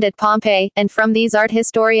been found at Pompeii, and from these art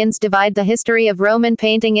historians divide the history of Roman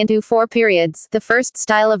painting into 4 periods. The first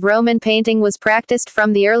style of Roman painting was practiced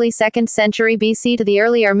from the early 2nd century BC to the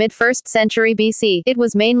early or mid-1st century BC. It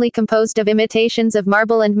was mainly composed of imitations of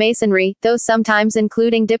marble and masonry, though sometimes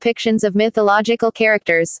including depictions of mythological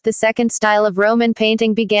characters. The second style of Roman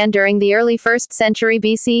painting began during the early 1st century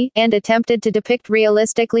BC, and attempted to depict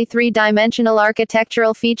realistically 3-dimensional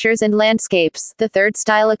architectural features and landscapes. The third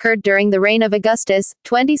style occurred during the reign of Augustus,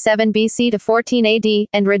 27 BC to 14 AD,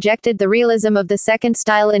 and rejected the realism of the second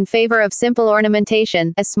style in favor of simple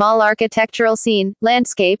ornamentation. A small architectural scene,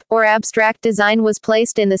 landscape, or abstract design was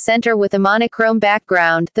placed in the center with a monochrome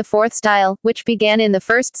background. The fourth style, which began in the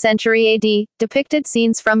 1st century AD, depicted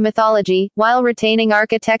scenes from mythology, while retaining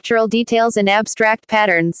architectural details and abstract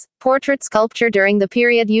patterns. Portrait sculpture during the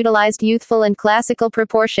period utilized youthful and classical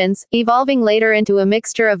proportions, evolving later into a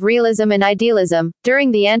mixture of realism and idealism.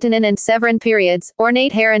 During the Antonine and Severan periods,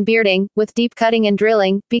 ornate hair and bearding, with deep cutting and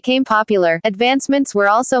drilling, became popular. Advancements were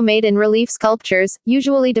also made in relief sculptures,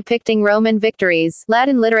 usually depicting Roman victories.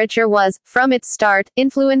 Latin literature was, from its start,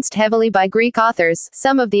 influenced heavily by Greek authors.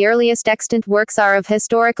 Some of the earliest extant works are of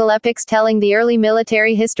historical epics telling the early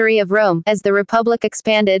military history of Rome. As the Republic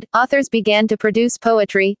expanded, authors began to produce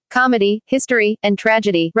poetry, comedy, history, and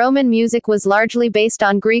tragedy. Roman music was largely based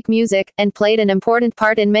on Greek music, and played an important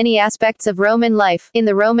part in many aspects of Roman life. In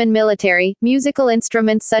the Roman military, musical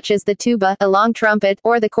instruments such as the tuba, a long trumpet,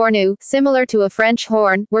 or the cornu, similar to a French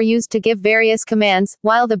horn, were used to give various commands,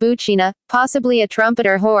 while the buccina, possibly a trumpet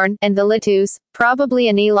or horn, and the litus, probably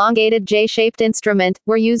an elongated J-shaped instrument,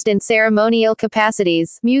 were used in ceremonial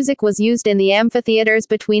capacities. Music was used in the amphitheaters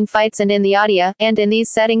between fights and in the adia, and in these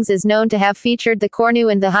settings is known to have featured the cornu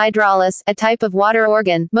and the hydraulis, a type of water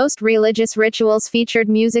organ. Most religious rituals featured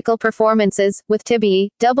musical performances, with tibiae,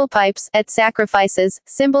 double pipes, at sacrifices,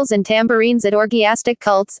 cymbals and tambourines at orgiastic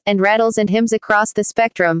cults, and rattles and hymns across the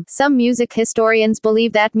spectrum. Some music historians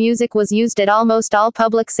believe that music was used at almost all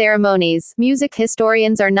public ceremonies. Music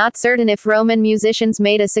historians are not certain if Roman musicians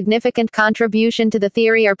made a significant contribution to the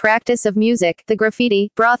theory or practice of music. The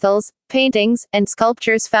graffiti, brothels, paintings, and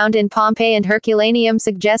sculptures found in Pompeii and Herculaneum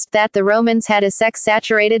suggest that the Romans had a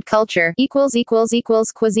sex-saturated culture.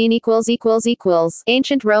 Cuisine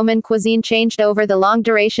Ancient Roman cuisine changed over the long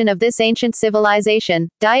duration of this ancient civilization.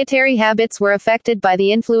 Dietary habits were affected by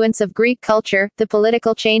the influence of Greek culture, the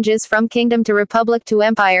political changes from kingdom to republic to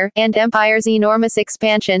empire, and empire's enormous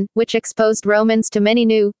expansion, which exposed Romans to many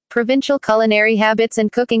new, provincial culinary habits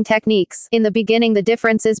and cooking techniques. In the beginning, the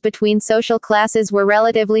differences between social classes were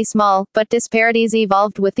relatively small, but disparities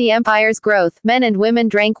evolved with the empire's growth. Men and women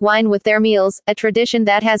drank wine with their meals, a tradition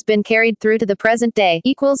that has been carried through to the present day.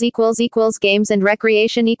 Games and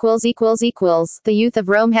recreation The youth of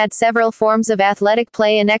Rome had several forms of athletic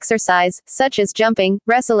play and exercise, such as jumping,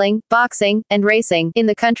 wrestling, boxing, and racing. In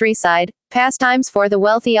the countryside, Pastimes for the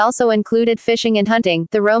wealthy also included fishing and hunting.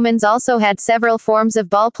 The Romans also had several forms of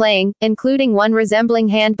ball playing, including one resembling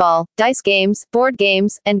handball. Dice games, board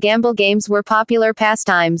games, and gamble games were popular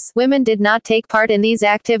pastimes. Women did not take part in these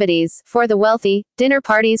activities. For the wealthy, dinner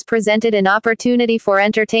parties presented an opportunity for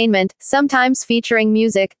entertainment, sometimes featuring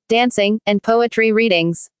music, dancing, and poetry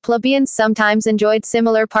readings. Plebeians sometimes enjoyed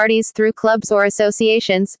similar parties through clubs or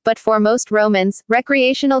associations, but for most Romans,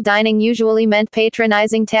 recreational dining usually meant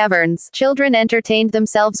patronizing taverns. Children entertained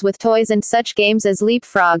themselves with toys and such games as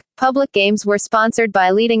leapfrog. Public games were sponsored by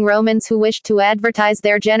leading Romans who wished to advertise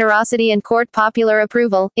their generosity and court popular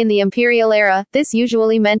approval. In the imperial era, this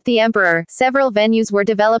usually meant the emperor. Several venues were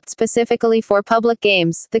developed specifically for public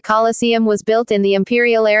games. The Colosseum was built in the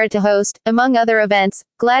imperial era to host, among other events,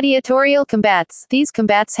 gladiatorial combats. These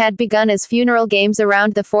combats had begun as funeral games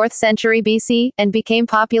around the 4th century BC, and became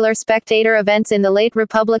popular spectator events in the late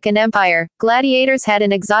Republican Empire. Gladiators had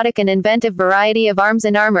an exotic and inventive variety of arms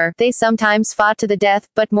and armor. They sometimes fought to the death,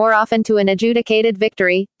 but more often to an adjudicated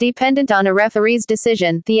victory, dependent on a referee's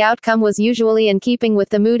decision. The outcome was usually in keeping with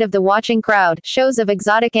the mood of the watching crowd. Shows of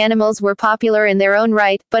exotic animals were popular in their own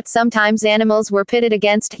right, but sometimes animals were pitted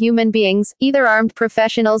against human beings, either armed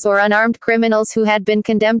professionals or unarmed criminals who had been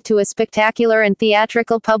condemned to a spectacular and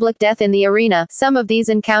theatrical public death in the arena. Some of these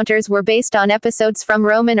encounters were based on episodes from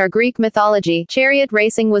Roman or Greek mythology. Chariot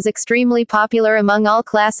racing was extremely popular among all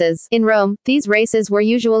classes. In Rome, these races were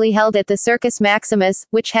usually held at the Circus Maximus,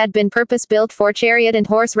 which had been purpose-built for chariot and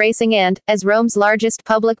horse racing and, as Rome's largest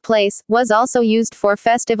public place, was also used for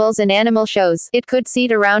festivals and animal shows. It could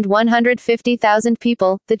seat around 150,000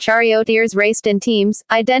 people. The charioteers raced in teams,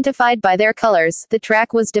 identified by their colors. The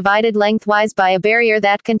track was divided lengthwise by a barrier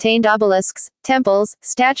that contained obelisks, temples,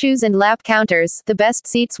 statues and lap counters. The best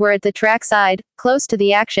seats were at the track side, close to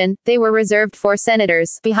the action. They were reserved for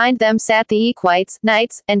senators. Behind them sat the equites,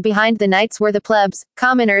 knights, and behind the knights were the plebs,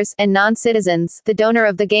 commoners, and non-citizens. The donor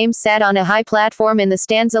of the games sat on a high platform in the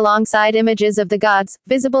stands alongside images of the gods,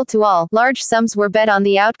 visible to all. Large sums were bet on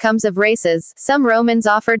the outcomes of races. Some Romans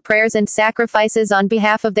offered prayers and sacrifices on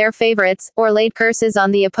behalf of their favorites, or laid curses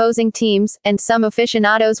on the opposing teams, and some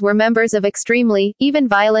aficionados were members of extremely, even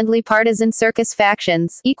violently partisan circus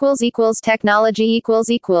factions. Technology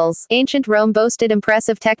Ancient Rome boasted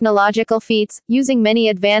impressive technological feats, using many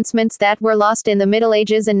advancements that were lost in the Middle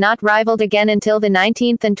Ages and not rivaled again until the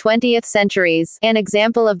 19th and 20th centuries. An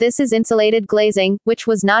example of this is insulated glazing, which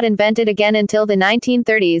was not invented again until the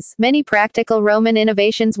 1930s. Many practical Roman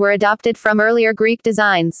innovations were adopted from earlier Greek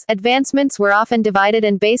designs. Advancements were often divided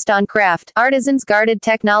and based on craft. Artisans guarded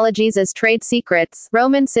technologies as trade secrets.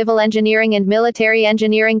 Roman civil engineering and military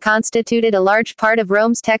engineering constituted a large part of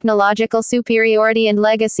Rome's technological superiority and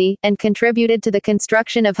legacy, and contributed to the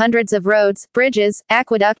construction of hundreds of roads, bridges,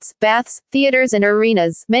 aqueducts, baths, theaters and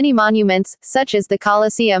arenas. Many monuments, such as the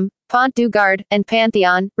Colosseum, Pont du Gard, and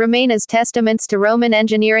Pantheon, remain as testaments to Roman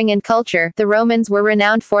engineering and culture. The Romans were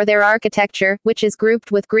renowned for their architecture, which is grouped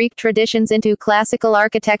with Greek traditions into classical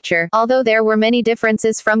architecture. Although there were many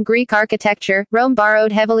differences from Greek architecture, Rome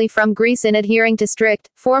borrowed heavily from Greece in adhering to strict,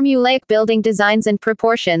 formulaic building designs and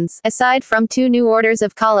proportions. Aside from two new orders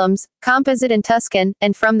of columns, Composite and Tuscan,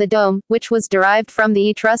 and from the dome, which was derived from the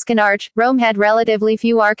Etruscan arch, Rome had relatively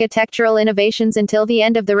few architectural innovations until the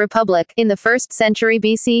end of the Republic. In the 1st century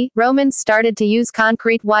BC, Romans started to use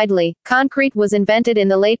concrete widely. Concrete was invented in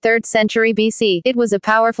the late 3rd century BC. It was a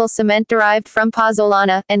powerful cement derived from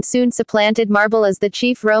pozzolana, and soon supplanted marble as the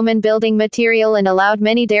chief Roman building material and allowed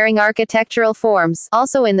many daring architectural forms.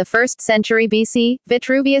 Also in the 1st century BC,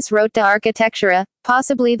 Vitruvius wrote De Architectura,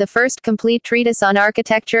 possibly the first complete treatise on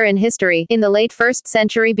architecture in history. In the late 1st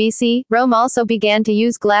century BC, Rome also began to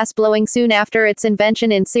use glass blowing soon after its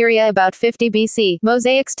invention in Syria about 50 BC.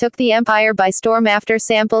 Mosaics took the empire by storm after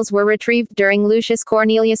samples were retrieved during Lucius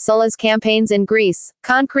Cornelius Sulla's campaigns in Greece.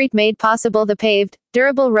 Concrete made possible the paved,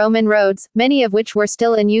 durable Roman roads, many of which were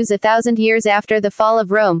still in use 1,000 years after the fall of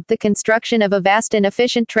Rome. The construction of a vast and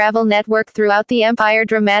efficient travel network throughout the empire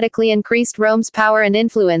dramatically increased Rome's power and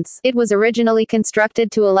influence. It was originally constructed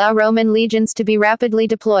to allow Roman legions to be rapidly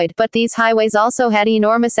deployed, but these highways also had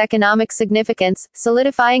enormous economic significance,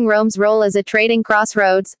 solidifying Rome's role as a trading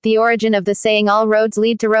crossroads. The origin of the saying "all roads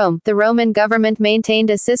lead to Rome." The Roman government maintained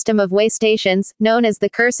a system of way stations, known as the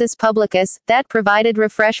cursus publicus, that provided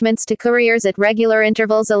refreshments to couriers at regular regular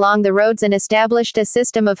intervals along the roads and established a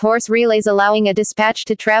system of horse relays allowing a dispatch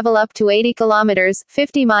to travel up to 80 kilometers,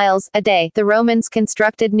 50 miles, a day. The Romans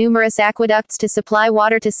constructed numerous aqueducts to supply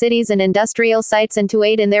water to cities and industrial sites and to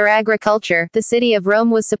aid in their agriculture. The city of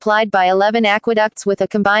Rome was supplied by 11 aqueducts with a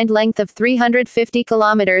combined length of 350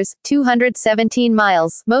 kilometers, 217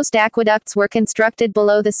 miles. Most aqueducts were constructed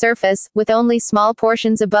below the surface, with only small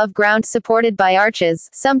portions above ground supported by arches.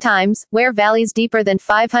 Sometimes, where valleys deeper than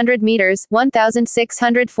 500 meters,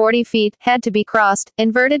 1,640 feet, had to be crossed,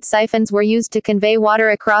 inverted siphons were used to convey water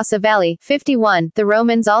across a valley. 51. The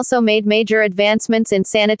Romans also made major advancements in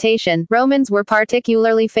sanitation. Romans were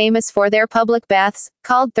particularly famous for their public baths,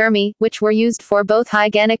 called thermae, which were used for both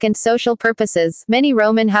hygienic and social purposes. Many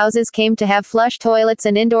Roman houses came to have flush toilets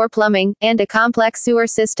and indoor plumbing, and a complex sewer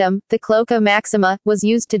system, the Cloaca Maxima, was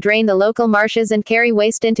used to drain the local marshes and carry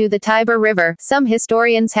waste into the Tiber River. Some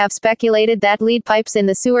historians have speculated that lead pipes in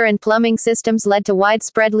the sewer and plumbing systems led to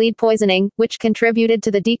widespread lead poisoning, which contributed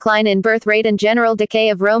to the decline in birth rate and general decay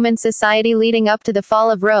of Roman society leading up to the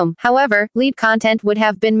fall of Rome. However, lead content would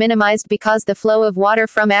have been minimized because the flow of water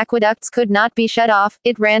from aqueducts could not be shut off.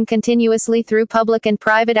 It ran continuously through public and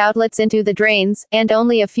private outlets into the drains, and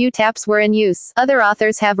only a few taps were in use. Other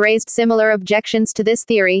authors have raised similar objections to this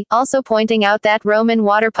theory, also pointing out that Roman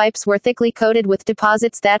water pipes were thickly coated with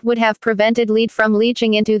deposits that would have prevented lead from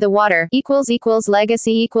leaching into the water.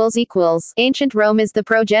 Legacy Ancient Rome is the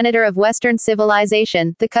progenitor of Western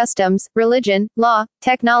civilization. The customs, religion, law,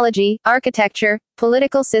 technology, architecture,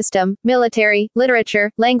 political system, military,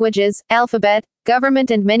 literature, languages, alphabet, government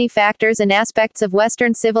and many factors and aspects of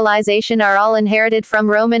Western civilization are all inherited from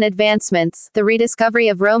Roman advancements. The rediscovery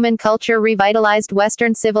of Roman culture revitalized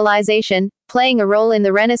Western civilization, playing a role in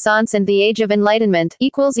the Renaissance and the Age of Enlightenment.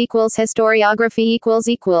 Historiography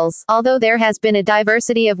Although there has been a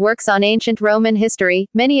diversity of works on ancient Roman history,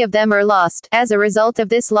 many of them are lost. As a result of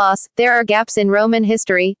this loss, there are gaps in Roman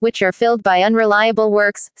history, which are filled by unreliable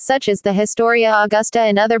works, such as the Historia Augusta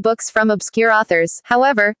and other books from obscure authors.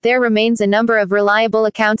 However, there remains a number of reliable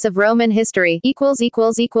accounts of Roman history.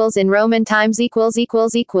 In Roman times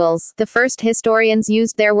The first historians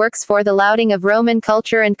used their works for the lauding of Roman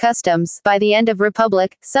culture and customs. By the end of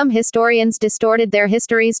Republic, some historians distorted their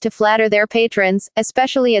histories to flatter their patrons,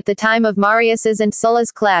 especially at the time of Marius's and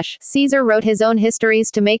Sulla's clash. Caesar wrote his own histories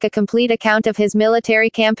to make a complete account of his military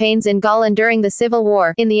campaigns in Gaul and during the Civil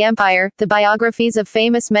War. In the empire, the biographies of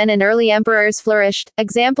famous men and early emperors flourished,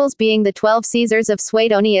 examples being the 12 Caesars of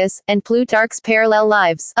Suetonius, and Plutarch's parallel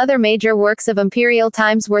lives. Other major works of imperial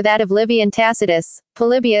times were that of Livy and Tacitus,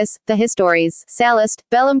 Polybius, the Histories, Sallust,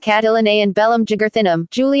 Bellum Catilinae and Bellum Jugurthinum,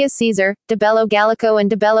 Julius Caesar, De Bello Gallico and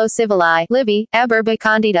De Bello Civili, Livy, Ab Urbe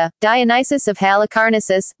Condita, Dionysius of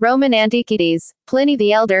Halicarnassus, Roman Antiquities, Pliny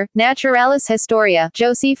the Elder, Naturalis Historia,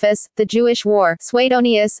 Josephus, The Jewish War,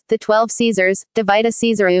 Suetonius, The 12 Caesars, De Vita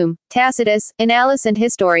Caesarum, Tacitus, Annales and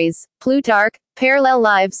Histories, Plutarch, Parallel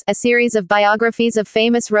Lives, a series of biographies of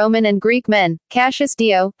famous Roman and Greek men, Cassius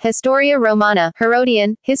Dio, Historia Romana,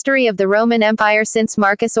 Herodian, History of the Roman Empire since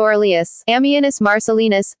Marcus Aurelius, Ammianus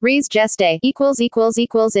Marcellinus, Res Gestae,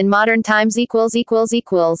 in modern times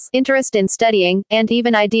Interest in studying, and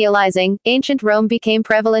even idealizing, ancient Rome became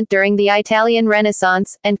prevalent during the Italian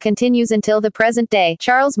Renaissance, and continues until the present day.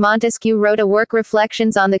 Charles Montesquieu wrote a work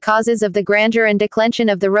Reflections on the Causes of the Grandeur and Declension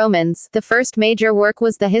of the Romans. The first major work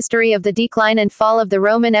was The History of the Decline and Fall of the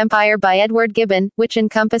Roman Empire by Edward Gibbon, which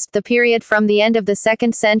encompassed the period from the end of the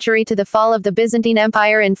 2nd century to the fall of the Byzantine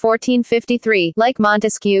Empire in 1453. Like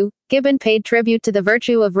Montesquieu, Gibbon paid tribute to the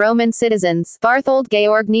virtue of Roman citizens. Barthold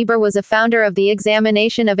Georg Niebuhr was a founder of the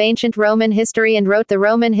examination of ancient Roman history and wrote the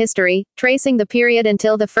Roman History, tracing the period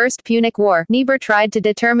until the First Punic War. Niebuhr tried to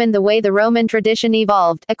determine the way the Roman tradition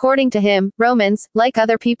evolved. According to him, Romans, like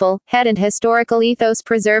other people, had an historical ethos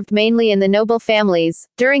preserved mainly in the noble families.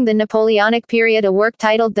 During the Napoleonic period, a work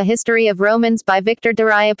titled The History of Romans by Victor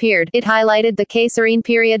Duruy appeared. It highlighted the Caesarine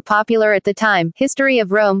period popular at the time. History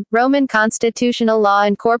of Rome, Roman Constitutional Law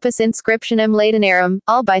and Corpus Inscriptionum Latinarum,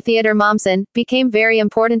 all by Theodor Mommsen, became very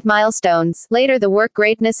important milestones. Later the work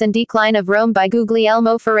Greatness and Decline of Rome by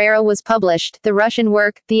Guglielmo Ferrero was published. The Russian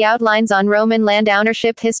work, The Outlines on Roman Land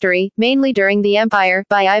Ownership History, mainly during the Empire,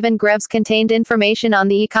 by Ivan Greves contained information on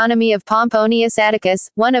the economy of Pomponius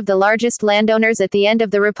Atticus, one of the largest landowners at the end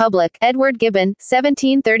of the Republic. Edward Gibbon,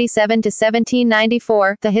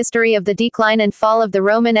 1737–1794, The History of the Decline and Fall of the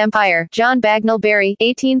Roman Empire. John Bagnall Berry,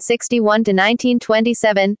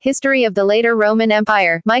 1861–1927, History of the Later Roman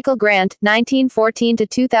Empire. Michael Grant, 1914 to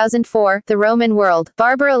 2004. The Roman World.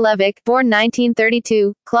 Barbara Levick, born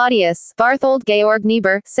 1932. Claudius. Barthold Georg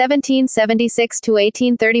Niebuhr, 1776 to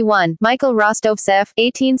 1831. Michael Rostovtsev,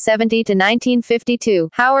 1870 to 1952.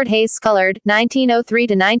 Howard Hayes Scullard, 1903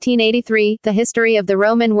 to 1983. The History of the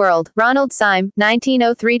Roman World. Ronald Syme,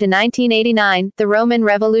 1903 to 1989. The Roman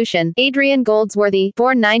Revolution. Adrian Goldsworthy,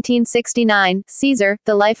 born 1969. Caesar,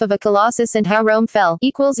 The Life of a Colossus and How Rome Fell.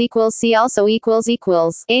 See also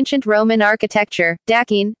Ancient Roman Architecture.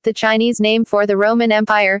 Dakin, the Chinese name for the Roman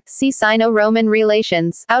Empire. See Sino-Roman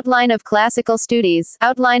Relations. Outline of Classical Studies.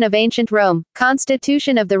 Outline of Ancient Rome.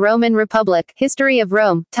 Constitution of the Roman Republic. History of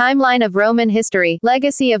Rome. Timeline of Roman history.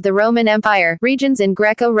 Legacy of the Roman Empire. Regions in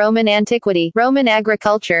Greco-Roman antiquity. Roman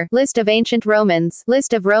agriculture. List of ancient Romans.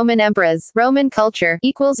 List of Roman emperors. Roman culture.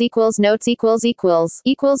 Notes.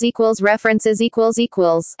 References.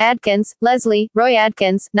 Adkins, Leslie, Roy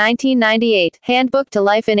Adkins, 1998. Handbook to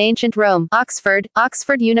Life in Ancient Rome. Oxford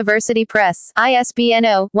University Press. ISBN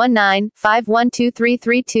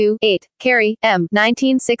 0-19-512332-8. Carey, M.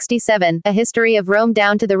 1967. A History of Rome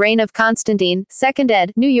Down to the Reign of Constantine. 2nd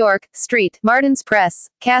ed. New York, Street. Martin's Press.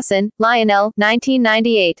 Casson, Lionel,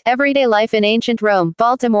 1998. Everyday Life in Ancient Rome.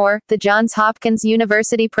 Baltimore, The Johns Hopkins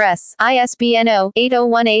University Press. ISBN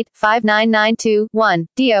 0-8018-5992-1.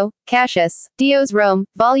 Dio, Cassius. Dio's Rome,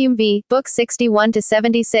 Volume V, Book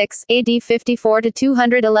 61-76, AD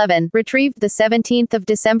 54-211. Retrieved the 17th of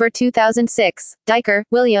December 2006. Diker,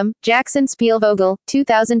 William, Jackson Spielvogel,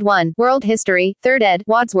 2001. World History, 3rd ed.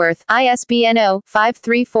 Wadsworth. ISBN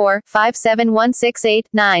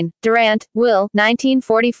 0-534-57168-9. Durant, Will,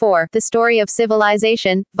 1944. The Story of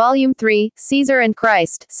Civilization, Volume 3, Caesar and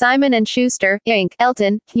Christ. Simon & Schuster, Inc.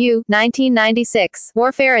 Elton, Hugh, 1996.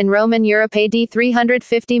 Warfare in Roman Europe AD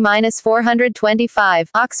 350-425.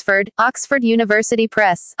 Oxford University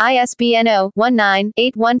Press. ISBN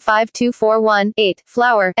 0-19-815241-8.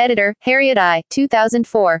 Flower, Editor, Harriet I.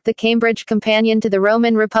 2004. The Cambridge Companion to the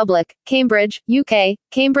Roman Republic. Cambridge, UK.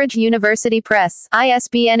 Cambridge University Press.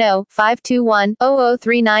 ISBN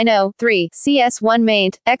 0-521-00390-3. CS1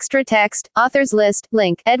 maint. Extra text. Authors list.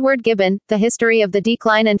 Link. Edward Gibbon. The History of the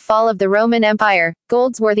Decline and Fall of the Roman Empire.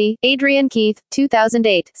 Goldsworthy, Adrian Keith,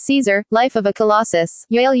 2008. Caesar, Life of a Colossus.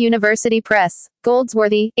 Yale University Press.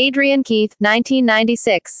 Goldsworthy, Adrian Keith,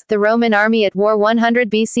 1996. The Roman Army at War 100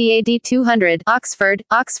 BC AD 200. Oxford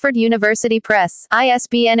University Press.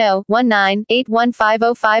 ISBN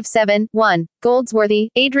 0-19-815057-1. Goldsworthy,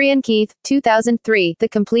 Adrian Keith, 2003. The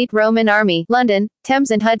Complete Roman Army. London,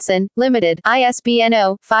 Thames and Hudson, Limited. ISBN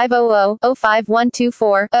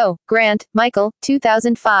 0-500-05124-0. Grant, Michael,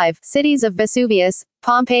 2005. Cities of Vesuvius,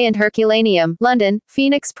 Pompeii and Herculaneum. London,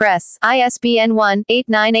 Phoenix Press. ISBN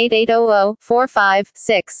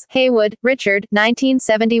 1-898800-45-6. Haywood, Richard,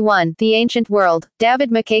 1971. The Ancient World. David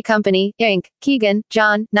McKay Company, Inc. Keegan,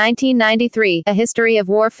 John, 1993. A History of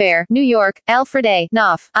Warfare. New York, Alfred A.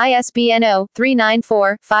 Knopf. ISBN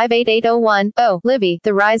 0-394-58801-0. Livy,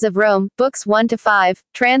 The Rise of Rome, Books 1-5.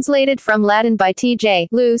 Translated from Latin by T.J.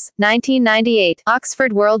 Luce, 1998.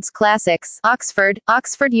 Oxford World's Classics. Oxford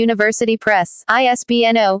University Press. ISBN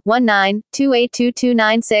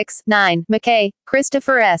 0-19-282296-9. McKay,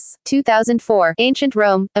 Christopher S. 2004. Ancient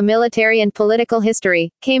Rome, A Military and Political History.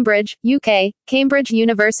 Cambridge, UK. Cambridge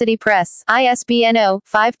University Press. ISBN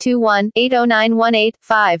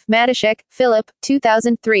 0-521-80918-5. Matuszek, Philip,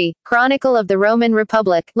 2003. Chronicle of the Roman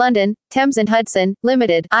Republic. London, Thames and Hudson,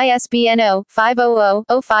 Limited. ISBN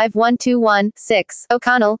 0-500-05121-6.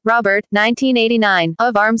 O'Connell, Robert, 1989.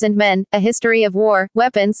 Of Arms and Men, A History of War,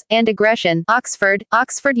 Weapons, and Aggression. Oxford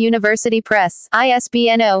University Press.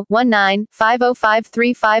 ISBN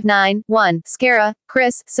 0-19-505359-1. Scarra,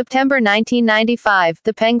 Chris, September 1995.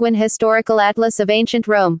 The Penguin Historical Atlas of Ancient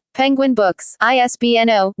Rome. Penguin Books. ISBN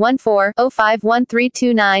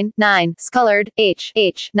 0-14-051329-9. Scullard, H.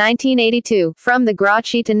 1982. From the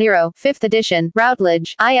Gracchi to Nero. 5th edition.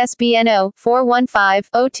 Routledge. ISBN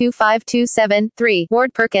 0-415-02527-3.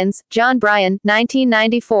 Ward Perkins, John Bryan,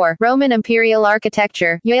 1994. Roman Imperial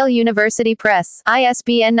Architecture. Yale University Press.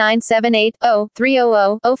 ISBN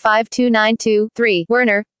 978-0-300-05292-3.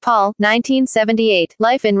 Werner, Paul, 1978.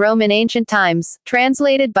 Life in Rome in Ancient Times.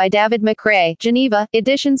 Translated by David McRae. Geneva,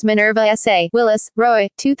 Editions Minerva S.A. Willis, Roy,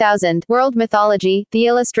 2000. World Mythology, The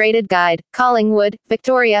Illustrated Guide. Collingwood,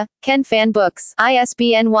 Victoria, Ken Fan Books.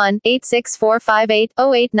 ISBN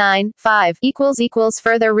 1-86458-089-5.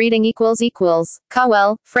 Further reading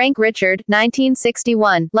Cowell, Frank Richard,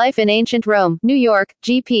 1961. Life in Ancient Rome. New York,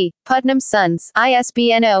 G.P. Putnam Sons.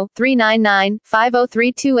 ISBN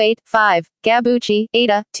 0-399-50328-5. Gabucci,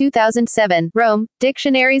 Ada, 2007. Rome,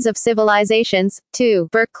 Dictionaries of Civilizations, 2.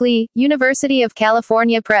 Berkeley, University of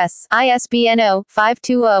California Press. ISBN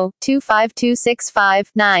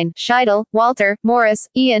 0-520-25265-9. Scheidel, Walter, Morris,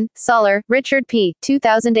 Ian, Soller, Richard P.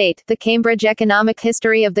 2008. The Cambridge Economic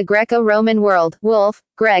History of the Greco-Roman World. Wolfe,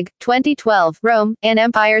 Greg, 2012. Rome, An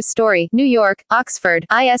Empire's Story. New York, Oxford.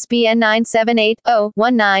 ISBN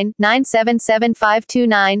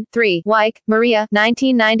 978-0-19-977529-3. Wyke, Maria,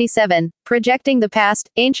 1997. Projecting the Past,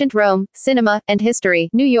 Ancient Rome, Cinema, and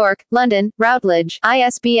History. New York, London, Routledge.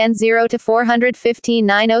 ISBN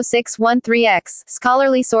 0-415-90613-X.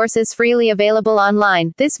 Scholarly sources freely available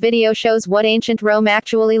online. This video shows what ancient Rome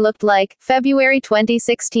actually looked like. February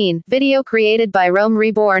 2016. Video created by Rome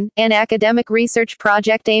Reborn, an academic research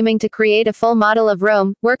project aiming to create a full model of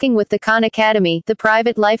Rome, working with the Khan Academy. The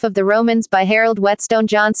Private Life of the Romans by Harold Whetstone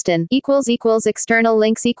Johnston. External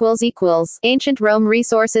links Ancient Rome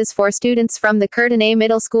resources for students from the Curtin A.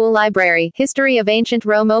 Middle School Library. History of Ancient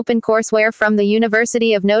Rome open courseware from the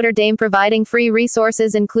University of Notre Dame providing free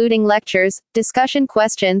resources including lectures, discussion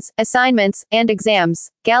questions, assignments, and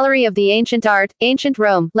exams. Gallery of the Ancient Art, Ancient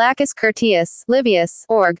Rome, Lacus Curtius, Livius,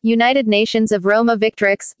 org. United Nations of Roma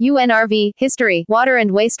Victrix, UNRV, History, Water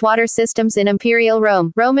and Wastewater Systems in Imperial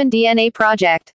Rome, Roman DNA Project.